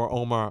before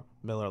Omar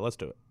Miller. Let's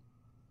do it.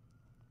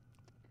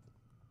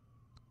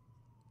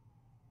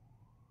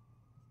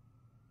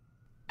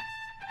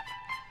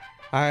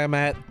 I am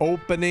at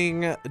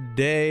opening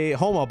day,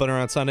 home opener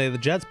on Sunday. The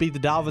Jets beat the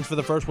Dolphins for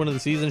the first win of the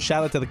season.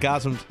 Shout out to the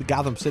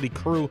Gotham City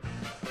crew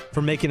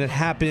for making it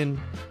happen.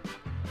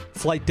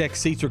 Flight deck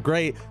seats were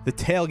great. The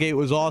tailgate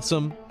was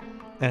awesome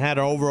and had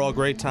an overall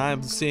great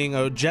time seeing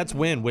a Jets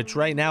win, which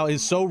right now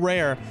is so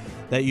rare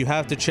that you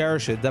have to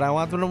cherish it. Did I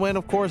want them to win?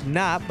 Of course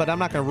not, but I'm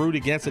not going to root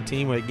against a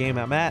team with a game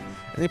I'm at.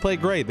 And they played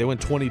great. They went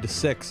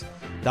 20-6.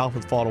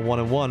 Dolphins fall to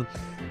 1-1.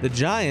 The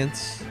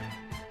Giants,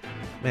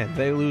 man,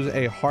 they lose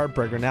a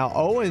heartbreaker. Now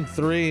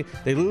 0-3.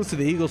 They lose to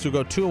the Eagles, who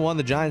go 2-1.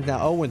 The Giants now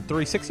 0-3.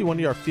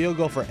 61-yard field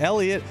goal for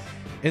Elliott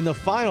in the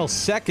final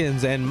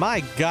seconds. And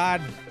my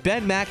God,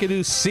 Ben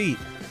McAdoo's seat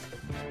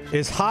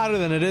is hotter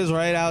than it is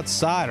right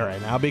outside right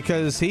now,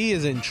 because he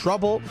is in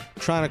trouble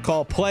trying to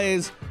call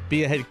plays,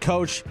 be a head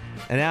coach,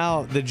 and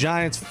now the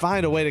Giants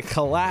find a way to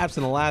collapse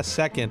in the last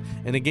second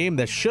in a game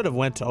that should have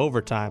went to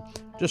overtime.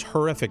 Just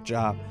horrific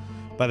job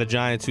by the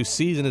Giants, whose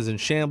season is in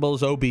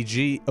shambles.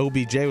 OBJ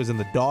was in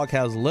the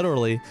doghouse,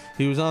 literally.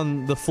 He was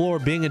on the floor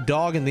being a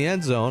dog in the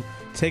end zone,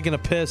 taking a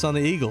piss on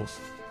the Eagles.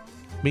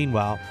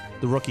 Meanwhile,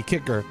 the rookie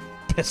kicker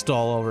pissed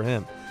all over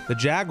him. The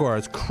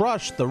Jaguars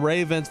crushed the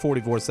Ravens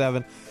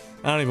 44-7.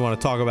 I don't even want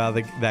to talk about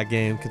that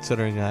game,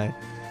 considering I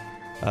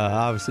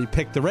obviously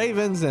picked the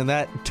Ravens, and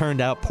that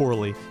turned out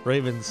poorly.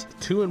 Ravens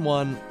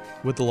 2-1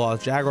 with the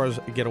loss. Jaguars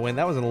get a win.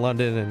 That was in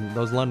London, and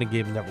those London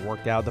games never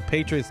worked out. The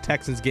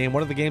Patriots-Texans game,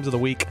 one of the games of the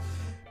week.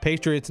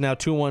 Patriots now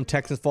 2-1.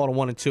 Texans fall to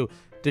 1-2.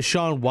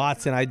 Deshaun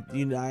Watson.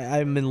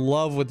 I'm in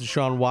love with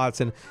Deshaun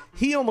Watson.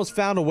 He almost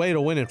found a way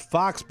to win in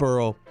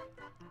Foxborough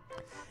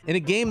in a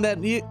game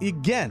that,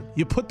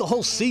 you put the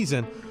whole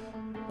season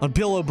on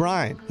Bill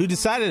O'Brien, who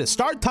decided to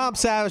start Tom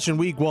Savage in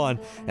week 1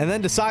 and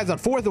then decides on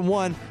 4th and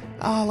 1,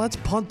 let's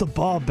punt the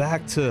ball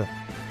back to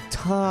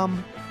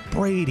Tom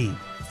Brady.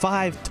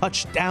 5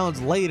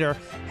 touchdowns later.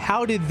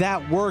 How did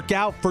that work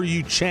out for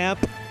you,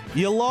 champ?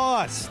 You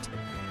lost.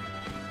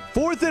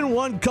 4th and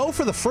 1, go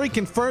for the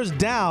freaking first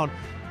down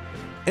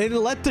and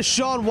let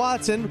Deshaun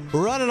Watson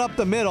run it up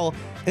the middle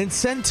and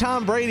send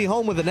Tom Brady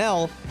home with an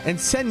L and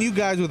send you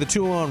guys with a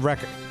 2-1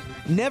 record.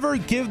 Never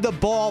give the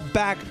ball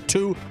back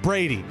to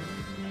Brady.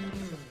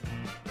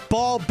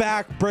 Ball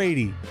back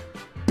Brady.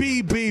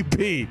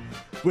 BBB,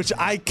 which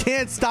I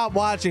can't stop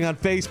watching on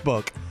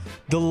Facebook.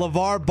 The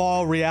LeVar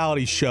Ball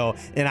reality show,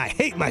 and I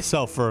hate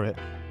myself for it,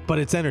 but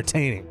it's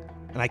entertaining,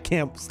 and I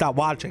can't stop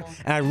watching.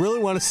 And I really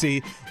want to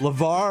see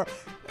LeVar.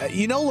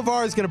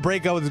 LeVar is going to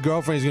break up with his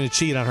girlfriend. He's going to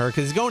cheat on her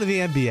because he's going to the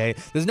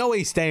NBA. There's no way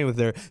he's staying with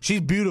her.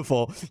 She's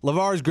beautiful.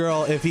 LeVar's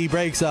girl, if he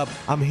breaks up,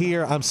 I'm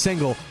here, I'm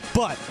single.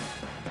 But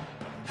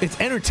it's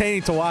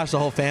entertaining to watch the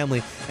whole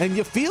family. And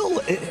you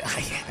feel,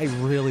 I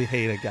really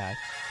hate a guy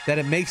that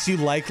it makes you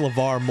like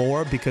LeVar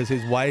more because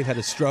his wife had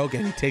a stroke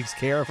and he takes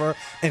care of her.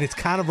 And it's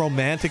kind of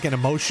romantic and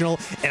emotional.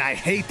 And I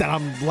hate that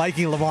I'm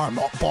liking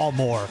LeVar Ball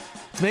more.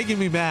 It's making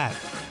me mad.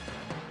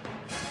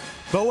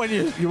 But when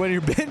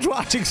you're binge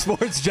watching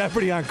Sports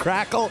Jeopardy on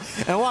Crackle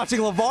and watching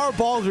LeVar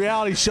Ball's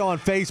reality show on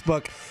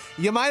Facebook,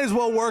 you might as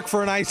well work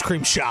for an ice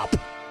cream shop.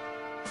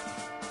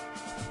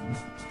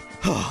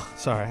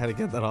 Sorry, I had to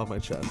get that off my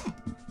chest.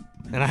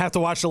 And I have to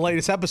watch the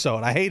latest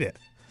episode. I hate it.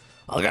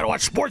 I gotta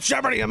watch Sports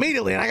Jeopardy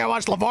immediately, and I gotta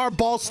watch LeVar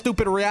Ball's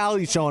stupid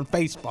reality show on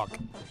Facebook.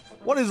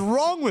 What is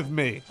wrong with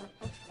me?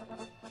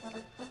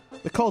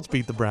 The Colts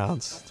beat the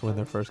Browns to win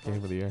their first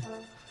game of the year.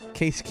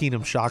 Case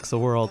Keenum shocks the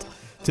world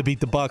to beat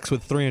the Bucs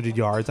with 300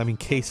 yards. I mean,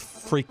 Case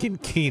freaking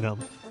Keenum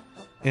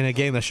in a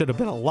game that should have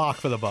been a lock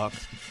for the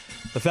Bucs.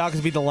 The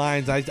Falcons beat the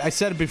Lions. I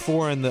said it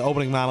before in the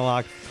opening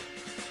monologue.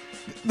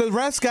 The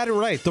refs got it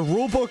right. The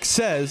rule book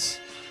says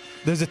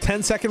there's a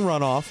 10-second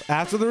runoff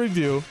after the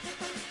review.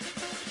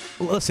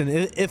 Listen,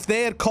 if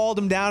they had called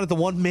him down at the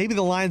one, maybe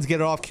the Lions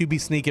get it off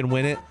QB sneak and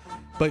win it.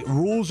 But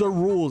rules are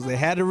rules. They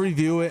had to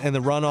review it, and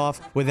the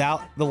runoff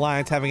without the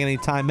Lions having any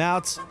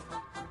timeouts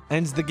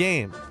ends the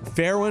game.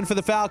 Fair win for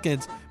the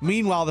Falcons.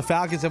 Meanwhile, the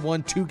Falcons have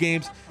won 2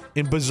 games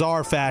in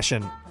bizarre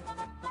fashion.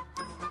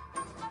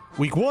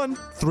 Week 1,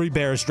 3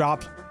 Bears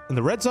dropped in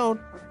the red zone.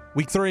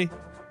 Week 3,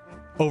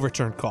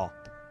 overturned call.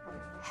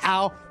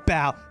 How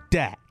about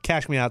that?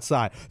 Cash me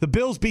outside. The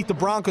Bills beat the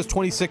Broncos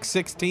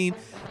 26-16.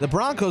 The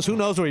Broncos, who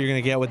knows what you're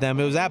going to get with them.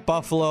 It was at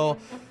Buffalo.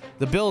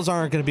 The Bills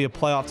aren't going to be a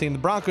playoff team. The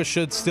Broncos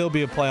should still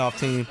be a playoff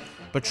team.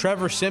 But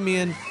Trevor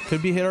Siemian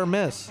could be hit or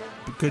miss.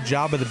 Good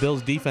job of the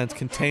Bills defense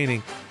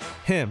containing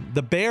him.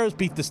 The Bears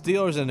beat the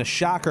Steelers in a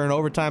shocker in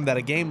overtime. That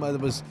a game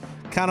that was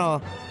kind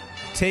of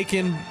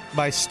taken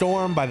by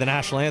storm by the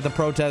National Anthem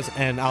protest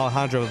and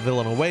Alejandro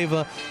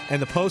Villanueva,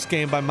 and the post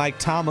game by Mike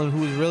Tomlin,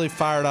 who was really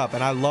fired up.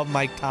 And I love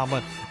Mike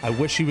Tomlin. I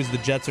wish he was the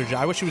Jets or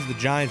I wish he was the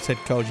Giants head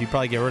coach. He'd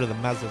probably get rid of the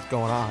mess that's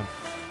going on.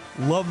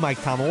 Love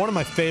Mike Tomlin, one of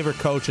my favorite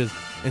coaches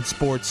in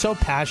sports. So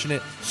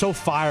passionate, so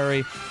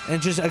fiery,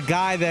 and just a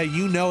guy that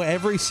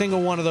every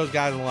single one of those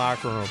guys in the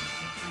locker room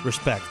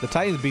respects. The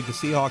Titans beat the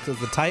Seahawks. As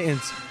the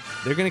Titans,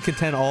 they're going to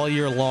contend all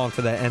year long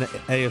for the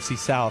AFC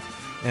South,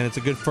 and it's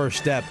a good first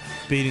step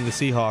beating the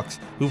Seahawks,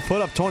 who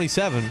put up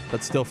 27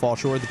 but still fall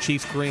short. The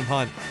Chiefs, Kareem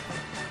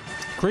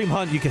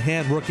Hunt, you can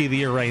hand Rookie of the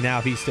Year right now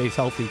if he stays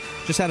healthy.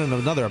 Just had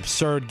another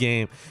absurd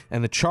game.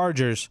 And the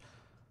Chargers,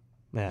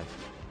 man,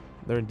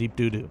 they're in deep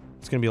doo-doo.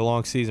 It's going to be a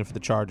long season for the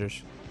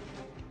Chargers.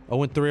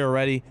 0-3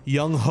 already.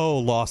 Young Ho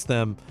lost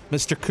them.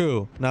 Mr.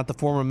 Koo, not the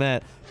former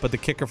Met, but the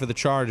kicker for the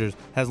Chargers,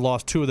 has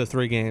lost 2 of the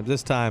 3 games.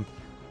 This time,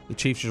 the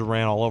Chiefs just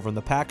ran all over them.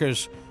 The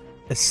Packers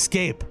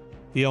escape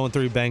the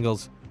 0-3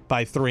 Bengals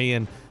by 3.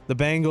 And the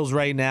Bengals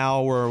right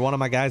now were one of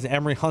my guys,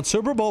 Emery Hunt,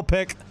 Super Bowl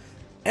pick.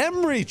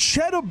 Emery,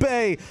 Cheddar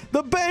Bay.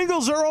 The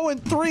Bengals are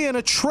 0-3 in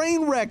a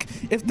train wreck.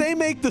 If they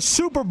make the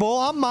Super Bowl,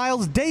 I'm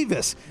Miles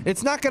Davis.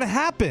 It's not going to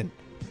happen.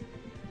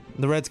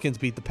 The Redskins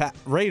beat the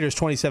Raiders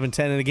 27-10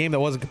 in a game that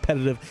wasn't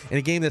competitive, in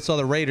a game that saw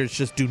the Raiders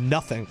just do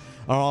nothing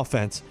on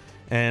offense.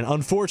 And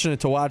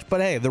unfortunate to watch,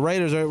 but hey, the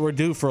Raiders were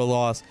due for a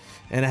loss,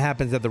 and it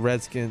happens at the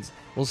Redskins.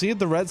 We'll see if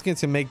the Redskins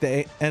can make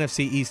the NFC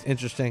East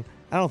interesting.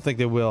 I don't think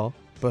they will,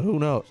 but who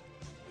knows?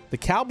 The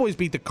Cowboys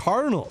beat the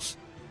Cardinals,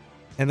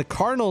 and the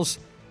Cardinals,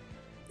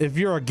 if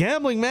you're a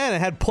gambling man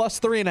and had plus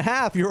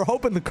 3.5, you were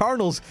hoping the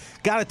Cardinals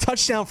got a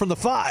touchdown from the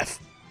 5.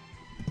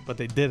 But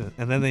they didn't,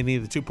 and then they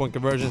needed the 2-point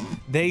conversion.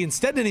 They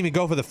instead didn't even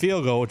go for the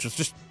field goal, which was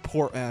just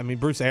poor. I mean,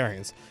 Bruce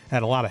Arians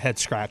had a lot of head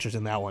scratchers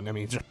in that one. I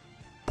mean, just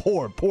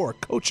poor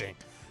coaching.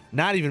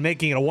 Not even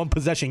making it a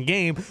one-possession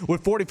game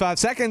with 45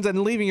 seconds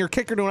and leaving your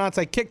kicker to an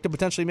outside kick to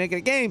potentially make it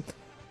a game.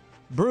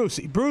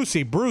 Brucey,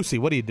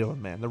 what are you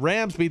doing, man? The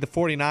Rams beat the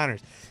 49ers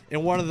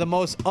in one of the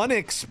most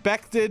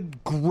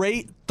unexpected,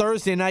 great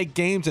Thursday night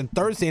games in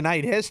Thursday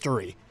night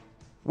history.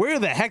 Where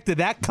the heck did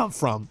that come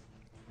from?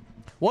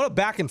 What a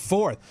back and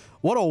forth.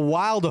 What a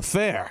wild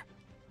affair.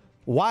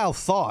 Wild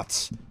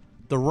thoughts.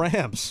 The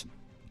Rams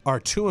are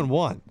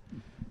 2-1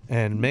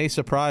 and may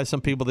surprise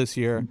some people this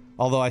year,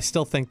 although I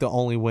still think they'll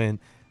only win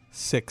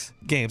 6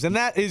 games. And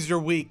that is your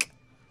week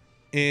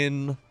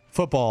in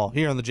football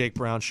here on the Jake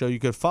Brown Show. You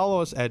could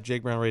follow us at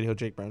Jake Brown Radio,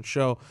 Jake Brown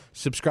Show.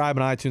 Subscribe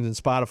on iTunes and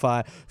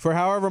Spotify for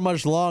however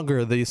much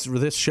longer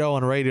this show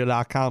on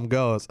radio.com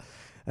goes,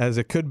 as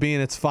it could be in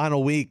its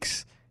final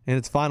weeks, in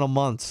its final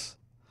months.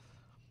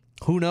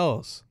 Who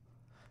knows?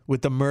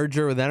 With the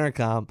merger with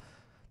Entercom,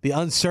 the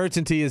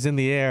uncertainty is in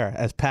the air,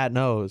 as Pat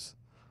knows.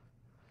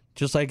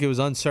 Just like it was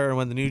uncertain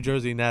when the New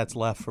Jersey Nets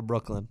left for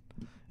Brooklyn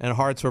and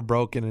hearts were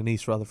broken in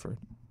East Rutherford.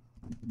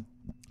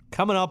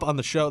 Coming up on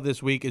the show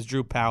this week is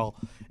Drew Powell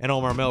and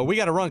Omar Miller. We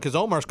got to run because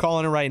Omar's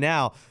calling in right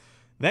now.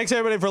 Thanks,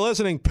 everybody, for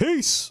listening.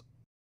 Peace.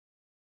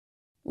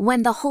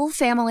 When the whole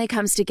family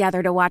comes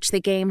together to watch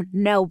the game,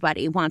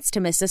 nobody wants to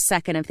miss a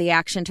second of the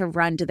action to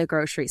run to the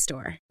grocery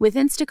store. With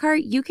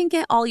Instacart, you can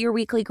get all your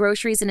weekly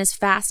groceries in as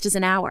fast as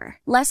an hour.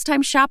 Less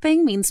time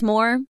shopping means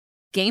more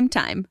game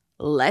time.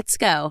 Let's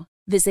go.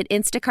 Visit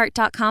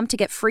instacart.com to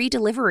get free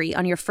delivery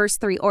on your first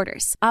 3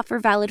 orders. Offer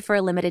valid for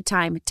a limited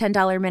time.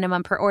 $10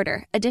 minimum per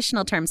order.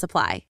 Additional terms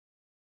apply.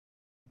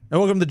 And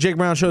welcome to the Jake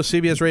Brown Show,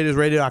 CBS Radio's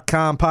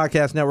Radio.com,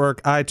 Podcast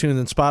Network, iTunes,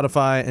 and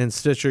Spotify, and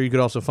Stitcher. You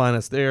could also find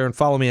us there. And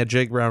follow me at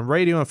Jake Brown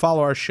Radio, and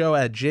follow our show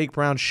at Jake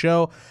Brown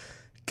Show.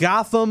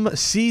 Gotham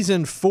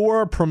Season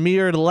 4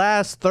 premiered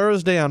last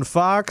Thursday on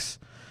Fox.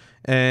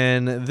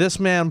 And this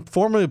man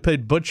formerly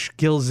played Butch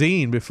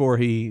Gilzine before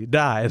he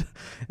died,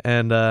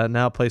 and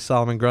now plays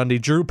Solomon Grundy.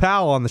 Drew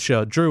Powell on the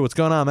show. Drew, what's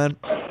going on, man?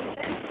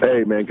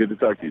 Hey, man, good to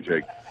talk to you,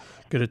 Jake.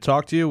 Good to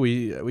talk to you.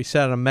 We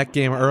said at a Met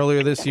game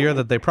earlier this year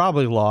that they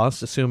probably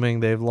lost,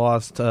 assuming they've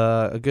lost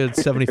a good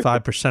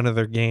 75% of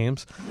their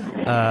games.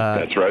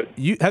 That's right.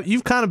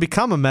 You've kind of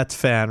become a Mets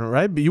fan,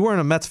 right? You weren't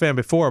a Mets fan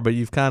before, but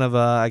you've kind of,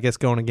 I guess,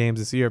 going to games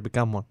this year,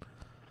 become one.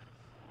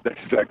 That's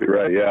exactly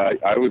right. Yeah,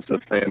 I was a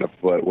fan of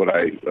what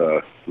I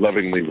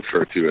lovingly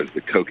refer to as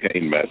the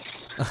cocaine Mets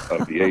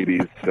of the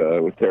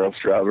 80s with Darryl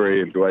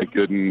Strawberry and Dwight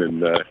Gooden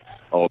and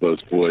all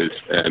those boys.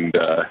 And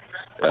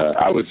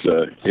I was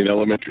in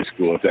elementary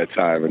school at that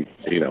time, and,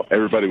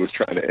 everybody was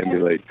trying to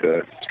emulate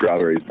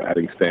Strawberry's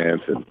batting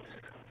stance and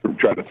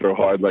try to throw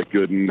hard like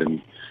Gooden,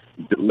 and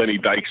Lenny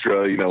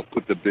Dykstra,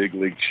 put the big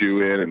league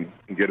shoe in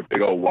and get a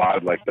big old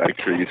wad like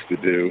Dykstra used to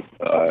do.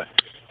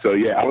 So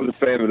yeah, I was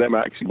a fan of them. I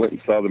actually went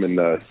and saw them in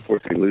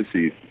Fort St.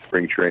 Lucie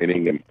spring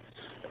training,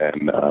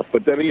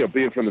 but then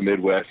being from the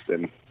Midwest,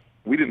 and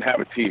we didn't have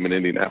a team in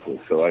Indianapolis,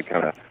 so I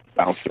kind of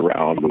bounced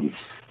around and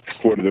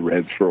supported the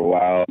Reds for a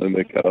while, and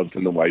the Cubs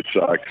and the White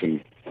Sox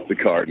and the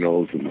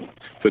Cardinals, and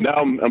so now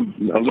I'm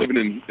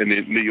living in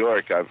New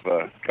York. I've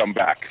come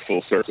back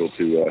full circle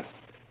to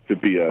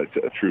be a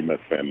true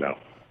Mets fan now.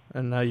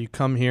 And now you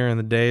come here in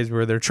the days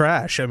where they're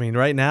trash. I mean,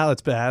 right now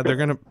it's bad. They're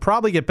going to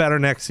probably get better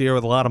next year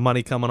with a lot of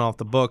money coming off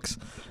the books.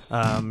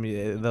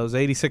 Those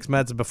 86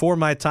 Mets before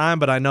my time,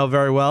 but I know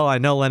very well. I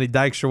know Lenny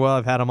Dykstra well.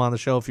 I've had him on the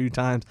show a few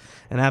times.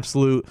 An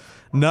absolute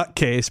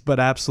nutcase, but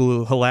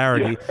absolute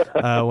hilarity.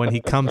 When he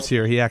comes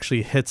here, he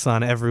actually hits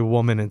on every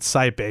woman in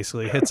sight,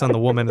 basically. Hits on the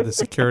woman at the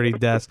security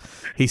desk.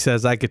 He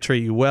says, I could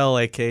treat you well,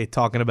 a.k.a.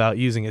 talking about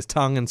using his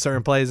tongue in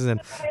certain places,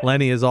 and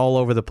Lenny is all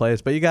over the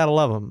place, but you got to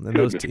love him. And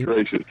those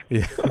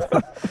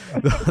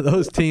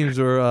those teams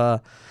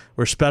were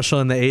special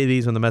in the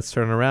 80s when the Mets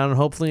turned around, and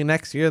hopefully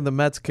next year the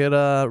Mets could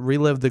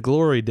relive the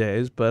glory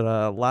days, but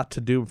a lot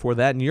to do before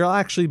that. And you'll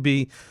actually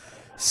be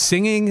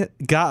singing,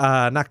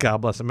 not God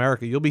Bless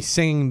America, you'll be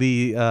singing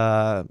the,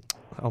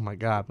 oh my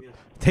God,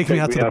 Take Me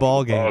Out to the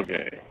Ball Game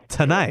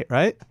tonight,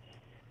 right?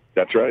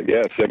 That's right,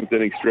 yeah, 7th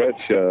inning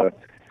stretch.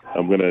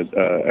 I'm going to,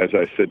 as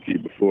I said to you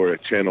before,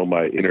 channel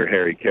my inner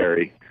Harry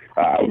Carey.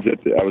 I was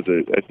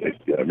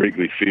at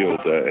Wrigley Field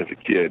as a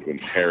kid when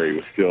Harry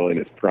was still in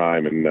his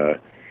prime, and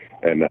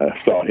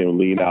saw him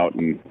lean out,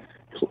 and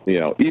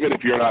even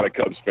if you're not a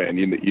Cubs fan,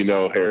 you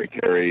know Harry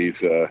Carey's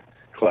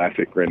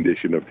classic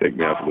rendition of "Take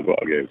Me Out to the Ball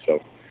Game." So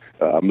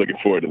I'm looking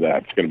forward to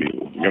that. It's going to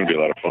be a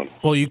lot of fun.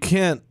 Well, you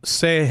can't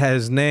say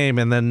his name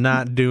and then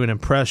not do an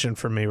impression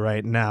for me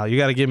right now. You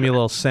got to give me a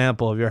little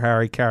sample of your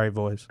Harry Carey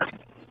voice.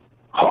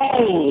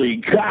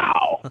 Holy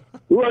cow!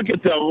 Look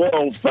at the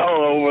little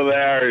fellow over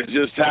there,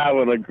 just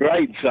having a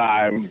great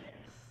time.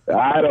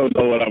 I don't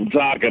know what I'm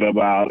talking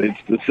about. It's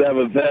the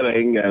 7th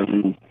inning,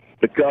 and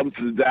the Cubs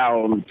is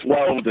down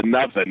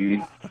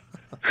 12-0.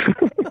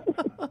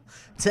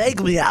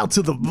 Take me out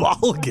to the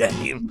ball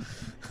game.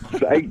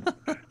 I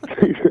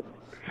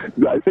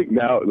think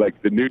now,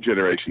 like, the new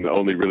generation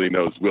only really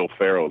knows Will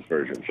Ferrell's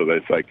version. So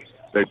that's like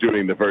they're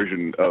doing the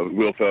version of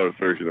Will Ferrell's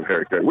version of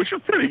Harry Carey, which is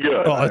pretty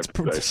good. Oh,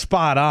 it's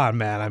spot on,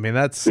 man. I mean,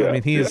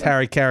 he is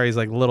Harry Carey's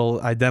like little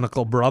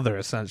identical brother,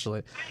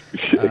 essentially.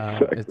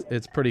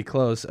 It's pretty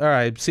close. All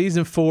right,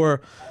 season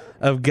 4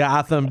 of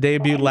Gotham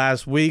debuted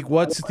last week.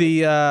 What's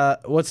the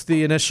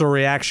initial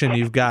reaction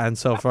you've gotten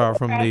so far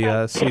from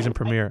the season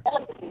premiere?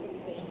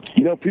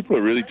 People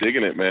are really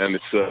digging it, man.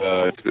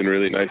 It's been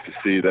really nice to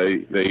see.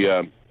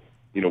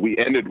 We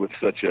ended with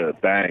such a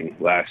bang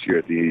last year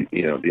at the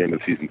end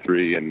of season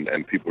 3,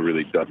 and people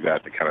really dug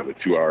that, the kind of the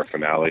 2-hour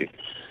finale.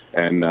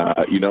 And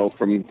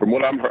from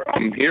what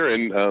I'm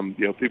hearing,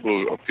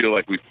 people feel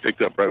like we've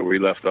picked up right where we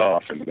left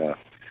off. And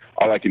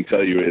all I can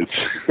tell you is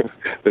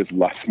there's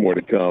lots more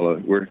to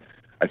come.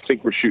 I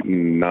think we're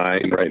shooting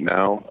 9 right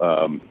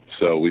now,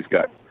 so we've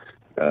got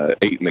 8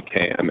 in the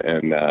can,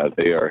 and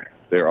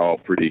they're all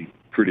pretty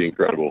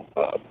incredible,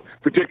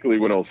 particularly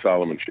when old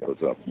Solomon shows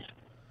up.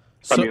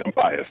 So, I'm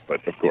biased,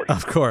 but of course.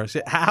 Of course.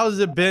 How's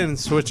it been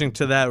switching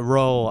to that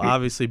role?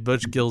 Obviously,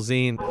 Butch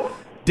Gilzine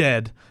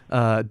dead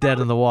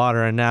in the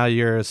water, and now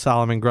you're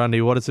Solomon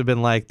Grundy. What has it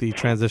been like, the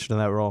transition to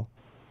that role?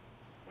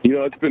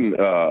 It's been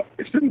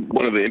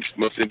one of the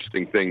most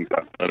interesting things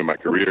I've done in my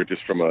career,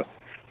 just from a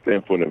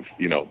standpoint of,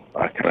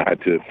 I kind of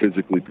had to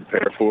physically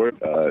prepare for it.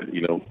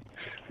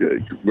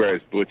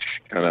 Whereas Butch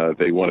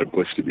they wanted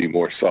Butch to be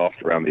more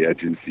soft around the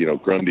edges.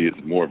 Grundy is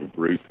more of a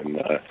brute, and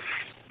I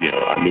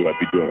knew I'd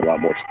be doing a lot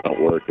more stunt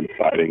work and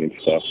fighting and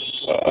stuff.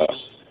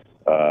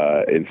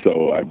 And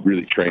so I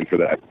really trained for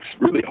that.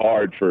 It's really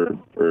hard for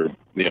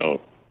the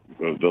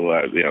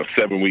last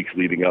 7 weeks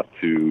leading up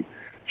to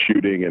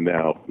shooting, and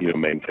now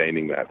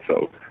maintaining that.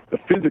 So the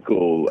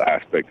physical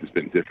aspect has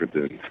been different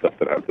than stuff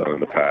that I've done in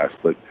the past,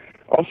 but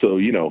also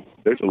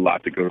there's a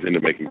lot that goes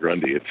into making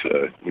Grundy. It's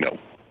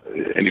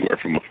anywhere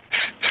from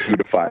 2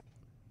 to 5.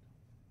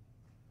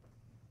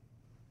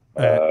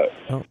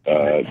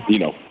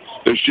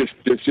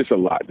 There's just a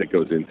lot that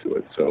goes into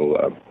it.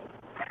 So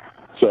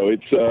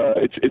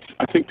it's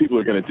I think people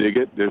are going to dig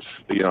it.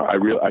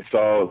 I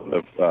saw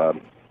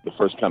the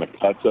first kind of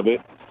cuts of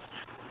it,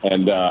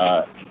 and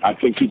I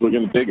think people are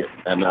going to dig it.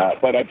 And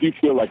but I do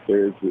feel like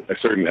there's a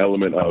certain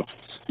element of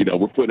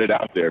we're putting it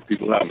out there.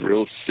 People have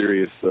real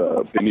serious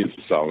opinions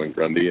of Solomon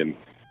Grundy, and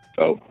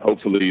so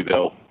hopefully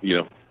they'll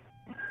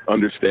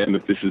understand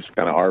that this is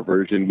kind of our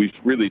version. We've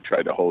really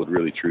tried to hold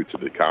really true to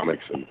the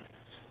comics,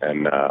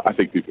 and I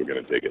think people are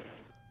going to dig it.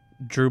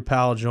 Drew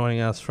Powell joining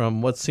us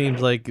from what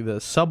seems like the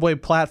subway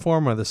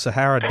platform or the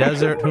Sahara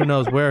Desert. Who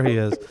knows where he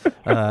is?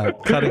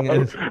 Cutting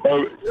in.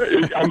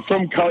 I'm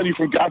from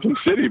Gotham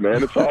City,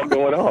 man. It's all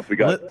going off. We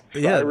got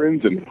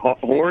sirens and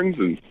horns,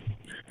 and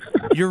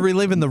you're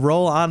reliving the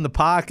role on the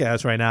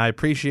podcast right now. I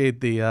appreciate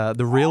the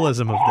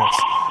realism of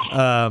this.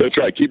 That's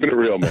right, keeping it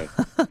real, man.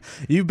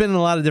 You've been in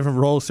a lot of different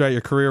roles throughout your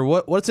career.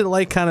 What's it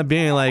like, kind of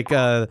being like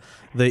the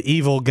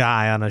evil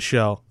guy on a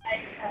show?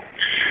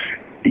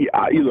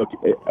 Yeah, look,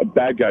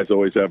 bad guys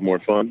always have more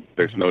fun.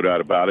 There's no doubt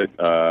about it.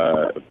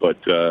 But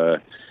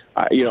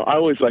I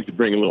always like to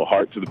bring a little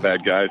heart to the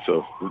bad guys.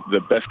 So the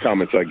best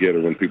comments I get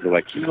are when people are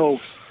like, you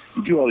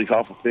do all these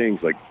awful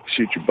things, like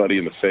shoot your buddy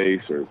in the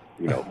face, or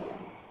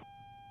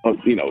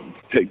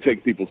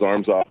take people's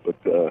arms off. But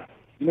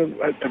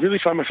I really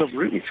find myself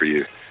rooting for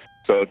you.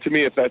 So to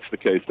me, if that's the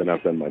case, then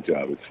I've done my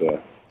job.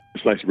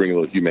 It's nice to bring a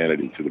little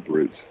humanity to the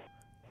brutes.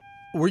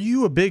 Were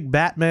you a big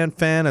Batman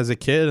fan as a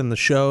kid in the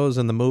shows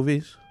and the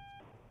movies?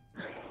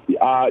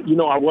 I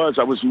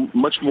was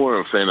much more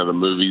a fan of the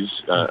movies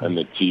and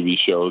the TV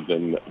shows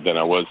than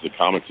I was the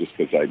comics, just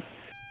because I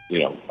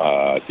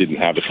didn't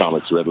have the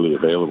comics readily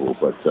available.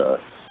 But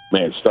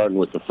man, starting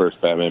with the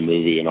first Batman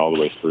movie and all the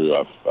way through,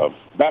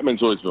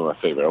 Batman's always been my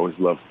favorite. I always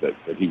loved that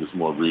he was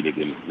more rooted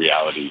in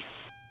reality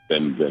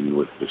than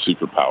with the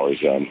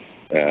superpowers.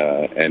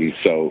 And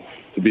so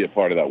to be a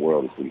part of that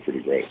world has been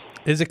pretty great.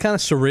 Is it kind of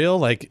surreal?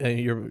 Like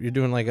you're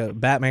doing like a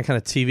Batman kind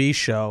of TV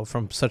show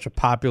from such a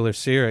popular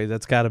series.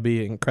 That's got to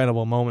be an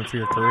incredible moment for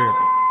your career.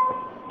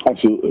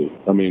 Absolutely.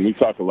 I mean, we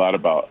talk a lot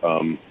about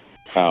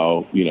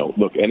how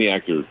look, any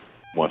actor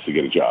wants to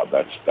get a job.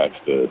 That's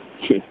the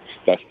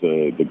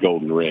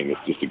golden ring. It's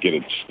just to get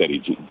a steady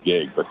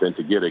gig. But then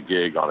to get a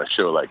gig on a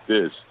show like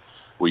this,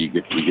 where you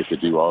get to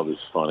do all this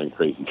fun and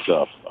crazy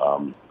stuff.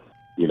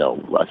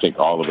 I think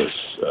all of us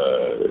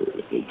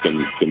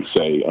can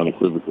say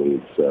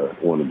unequivocally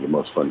it's one of the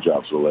most fun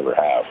jobs we'll ever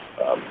have.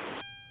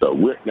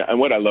 And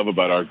what I love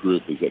about our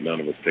group is that none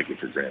of us take it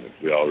for granted.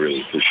 We all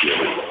really appreciate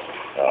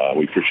it.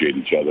 We appreciate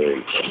each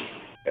other,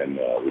 and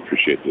we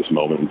appreciate this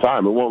moment in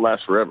time. It won't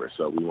last forever,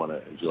 so we want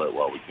to enjoy it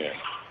while we can.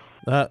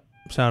 That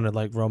sounded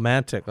like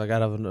romantic, like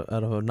out of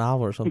a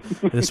novel or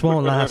something. This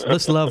won't last.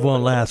 This love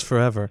won't last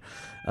forever.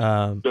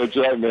 That's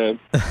right, man.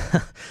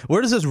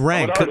 Where does this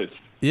rank? I'm an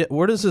artist. Yeah,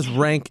 where does this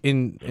rank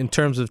in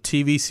terms of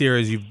TV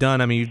series you've done?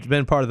 I mean, you've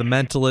been part of The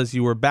Mentalist.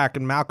 You were back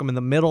in Malcolm in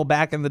the Middle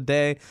back in the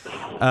day.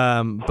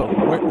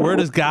 But where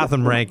does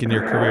Gotham rank in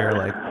your career?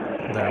 Like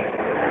that?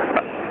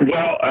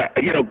 Well,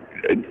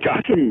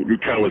 Gotham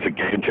kind of was a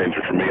game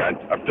changer for me.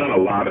 I've done a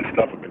lot of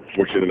stuff. I've been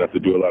fortunate enough to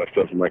do a lot of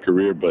stuff in my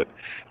career, but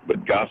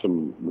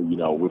Gotham,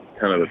 was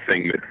kind of the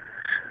thing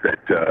that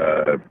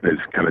has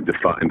kind of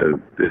defined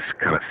this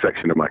kind of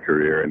section of my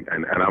career, and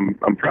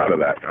I'm proud of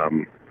that.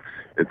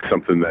 It's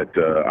something that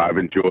I've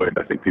enjoyed.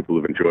 I think people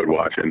have enjoyed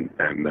watching,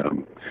 and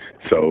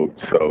so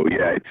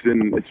yeah, it's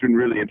been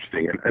really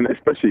interesting, and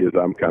especially as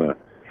I'm kind of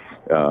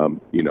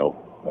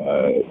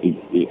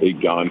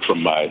gone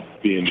from my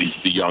being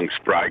the young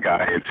spry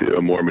guy into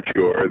a more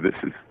mature. This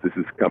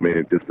is coming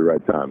at just the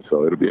right time.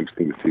 So it'll be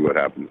interesting to see what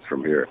happens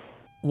from here.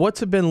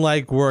 What's it been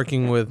like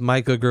working with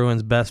Michael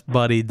Gruen's best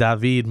buddy,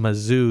 David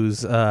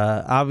Mazouz?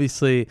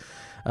 Obviously,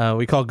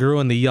 we call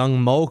Gruen the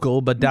young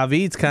mogul, but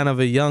David's kind of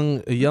a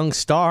young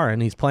star,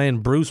 and he's playing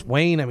Bruce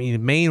Wayne. I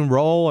mean, main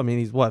role. I mean,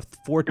 he's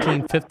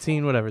 14,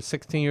 15, whatever,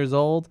 16 years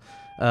old,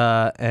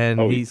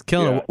 and he's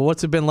killing it.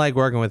 What's it been like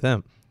working with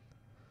him?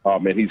 Oh,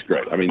 man, he's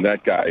great. I mean,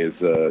 that guy is,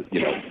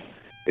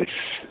 it's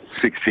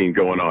 16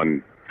 going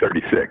on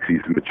 36. He's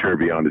mature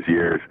beyond his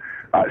years.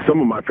 Some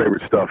of my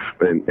favorite stuff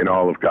in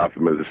all of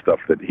Gotham is the stuff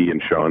that he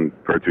and Sean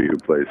Pertwee, who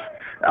plays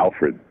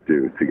Alfred,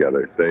 do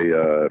together.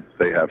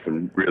 They have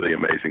some really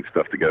amazing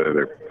stuff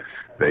together.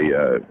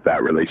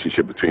 That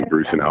relationship between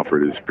Bruce and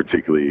Alfred is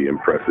particularly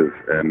impressive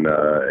and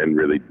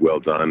really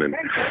well done. And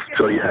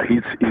so, yeah,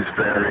 he's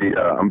very.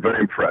 I'm very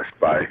impressed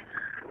by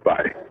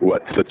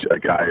what such a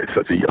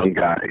young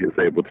guy is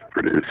able to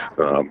produce.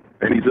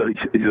 And he's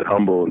a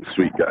humble and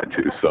sweet guy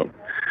too. So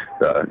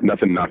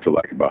nothing not to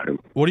like about him.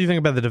 What do you think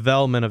about the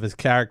development of his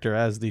character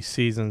as these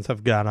seasons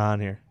have gone on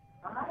here?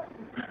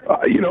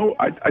 I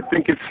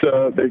think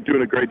they're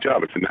doing a great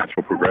job. It's a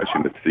natural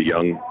progression. It's the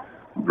young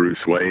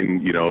Bruce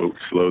Wayne,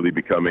 slowly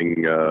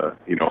becoming, a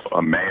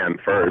man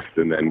first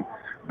and then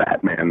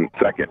Batman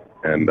second.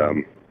 And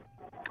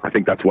I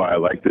think that's why I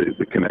like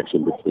the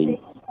connection between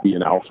he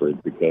and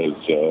Alfred, because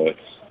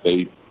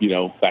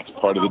that's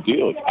part of the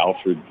deal. It's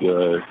Alfred,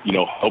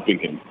 helping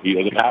him. He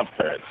doesn't have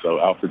parents, so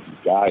Alfred's his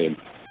guy and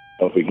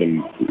helping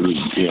him,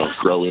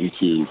 grow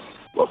into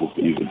what will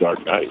be the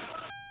Dark Knight.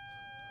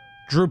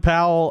 Drew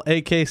Powell,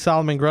 a.k.a.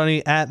 Solomon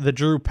Grundy, at the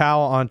Drew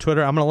Powell on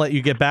Twitter. I'm going to let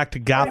you get back to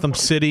Gotham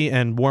City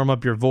and warm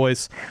up your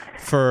voice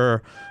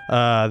for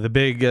the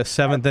big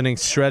seventh inning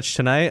stretch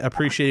tonight.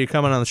 Appreciate you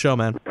coming on the show,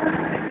 man.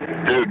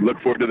 Dude,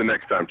 look forward to the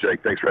next time,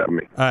 Jake. Thanks for having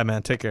me. All right,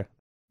 man. Take care.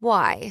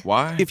 Why?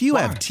 If you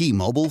have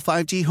T-Mobile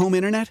 5G home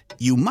internet,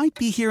 you might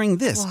be hearing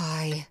this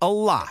a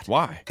lot.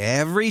 Why?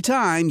 Every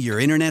time your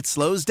internet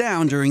slows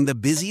down during the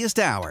busiest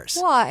hours.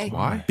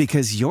 Why?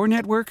 Because your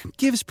network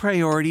gives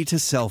priority to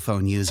cell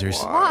phone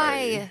users.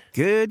 Why?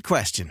 Good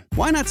question.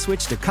 Why not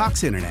switch to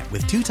Cox Internet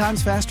with 2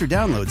 times faster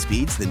download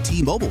speeds than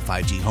T-Mobile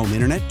 5G home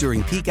internet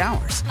during peak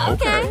hours?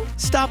 Okay.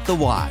 Stop the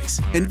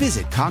whys and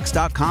visit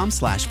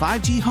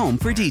cox.com/5G home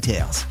for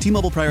details.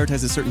 T-Mobile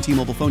prioritizes certain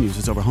T-Mobile phone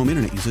users over home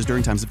internet users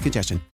during times of congestion.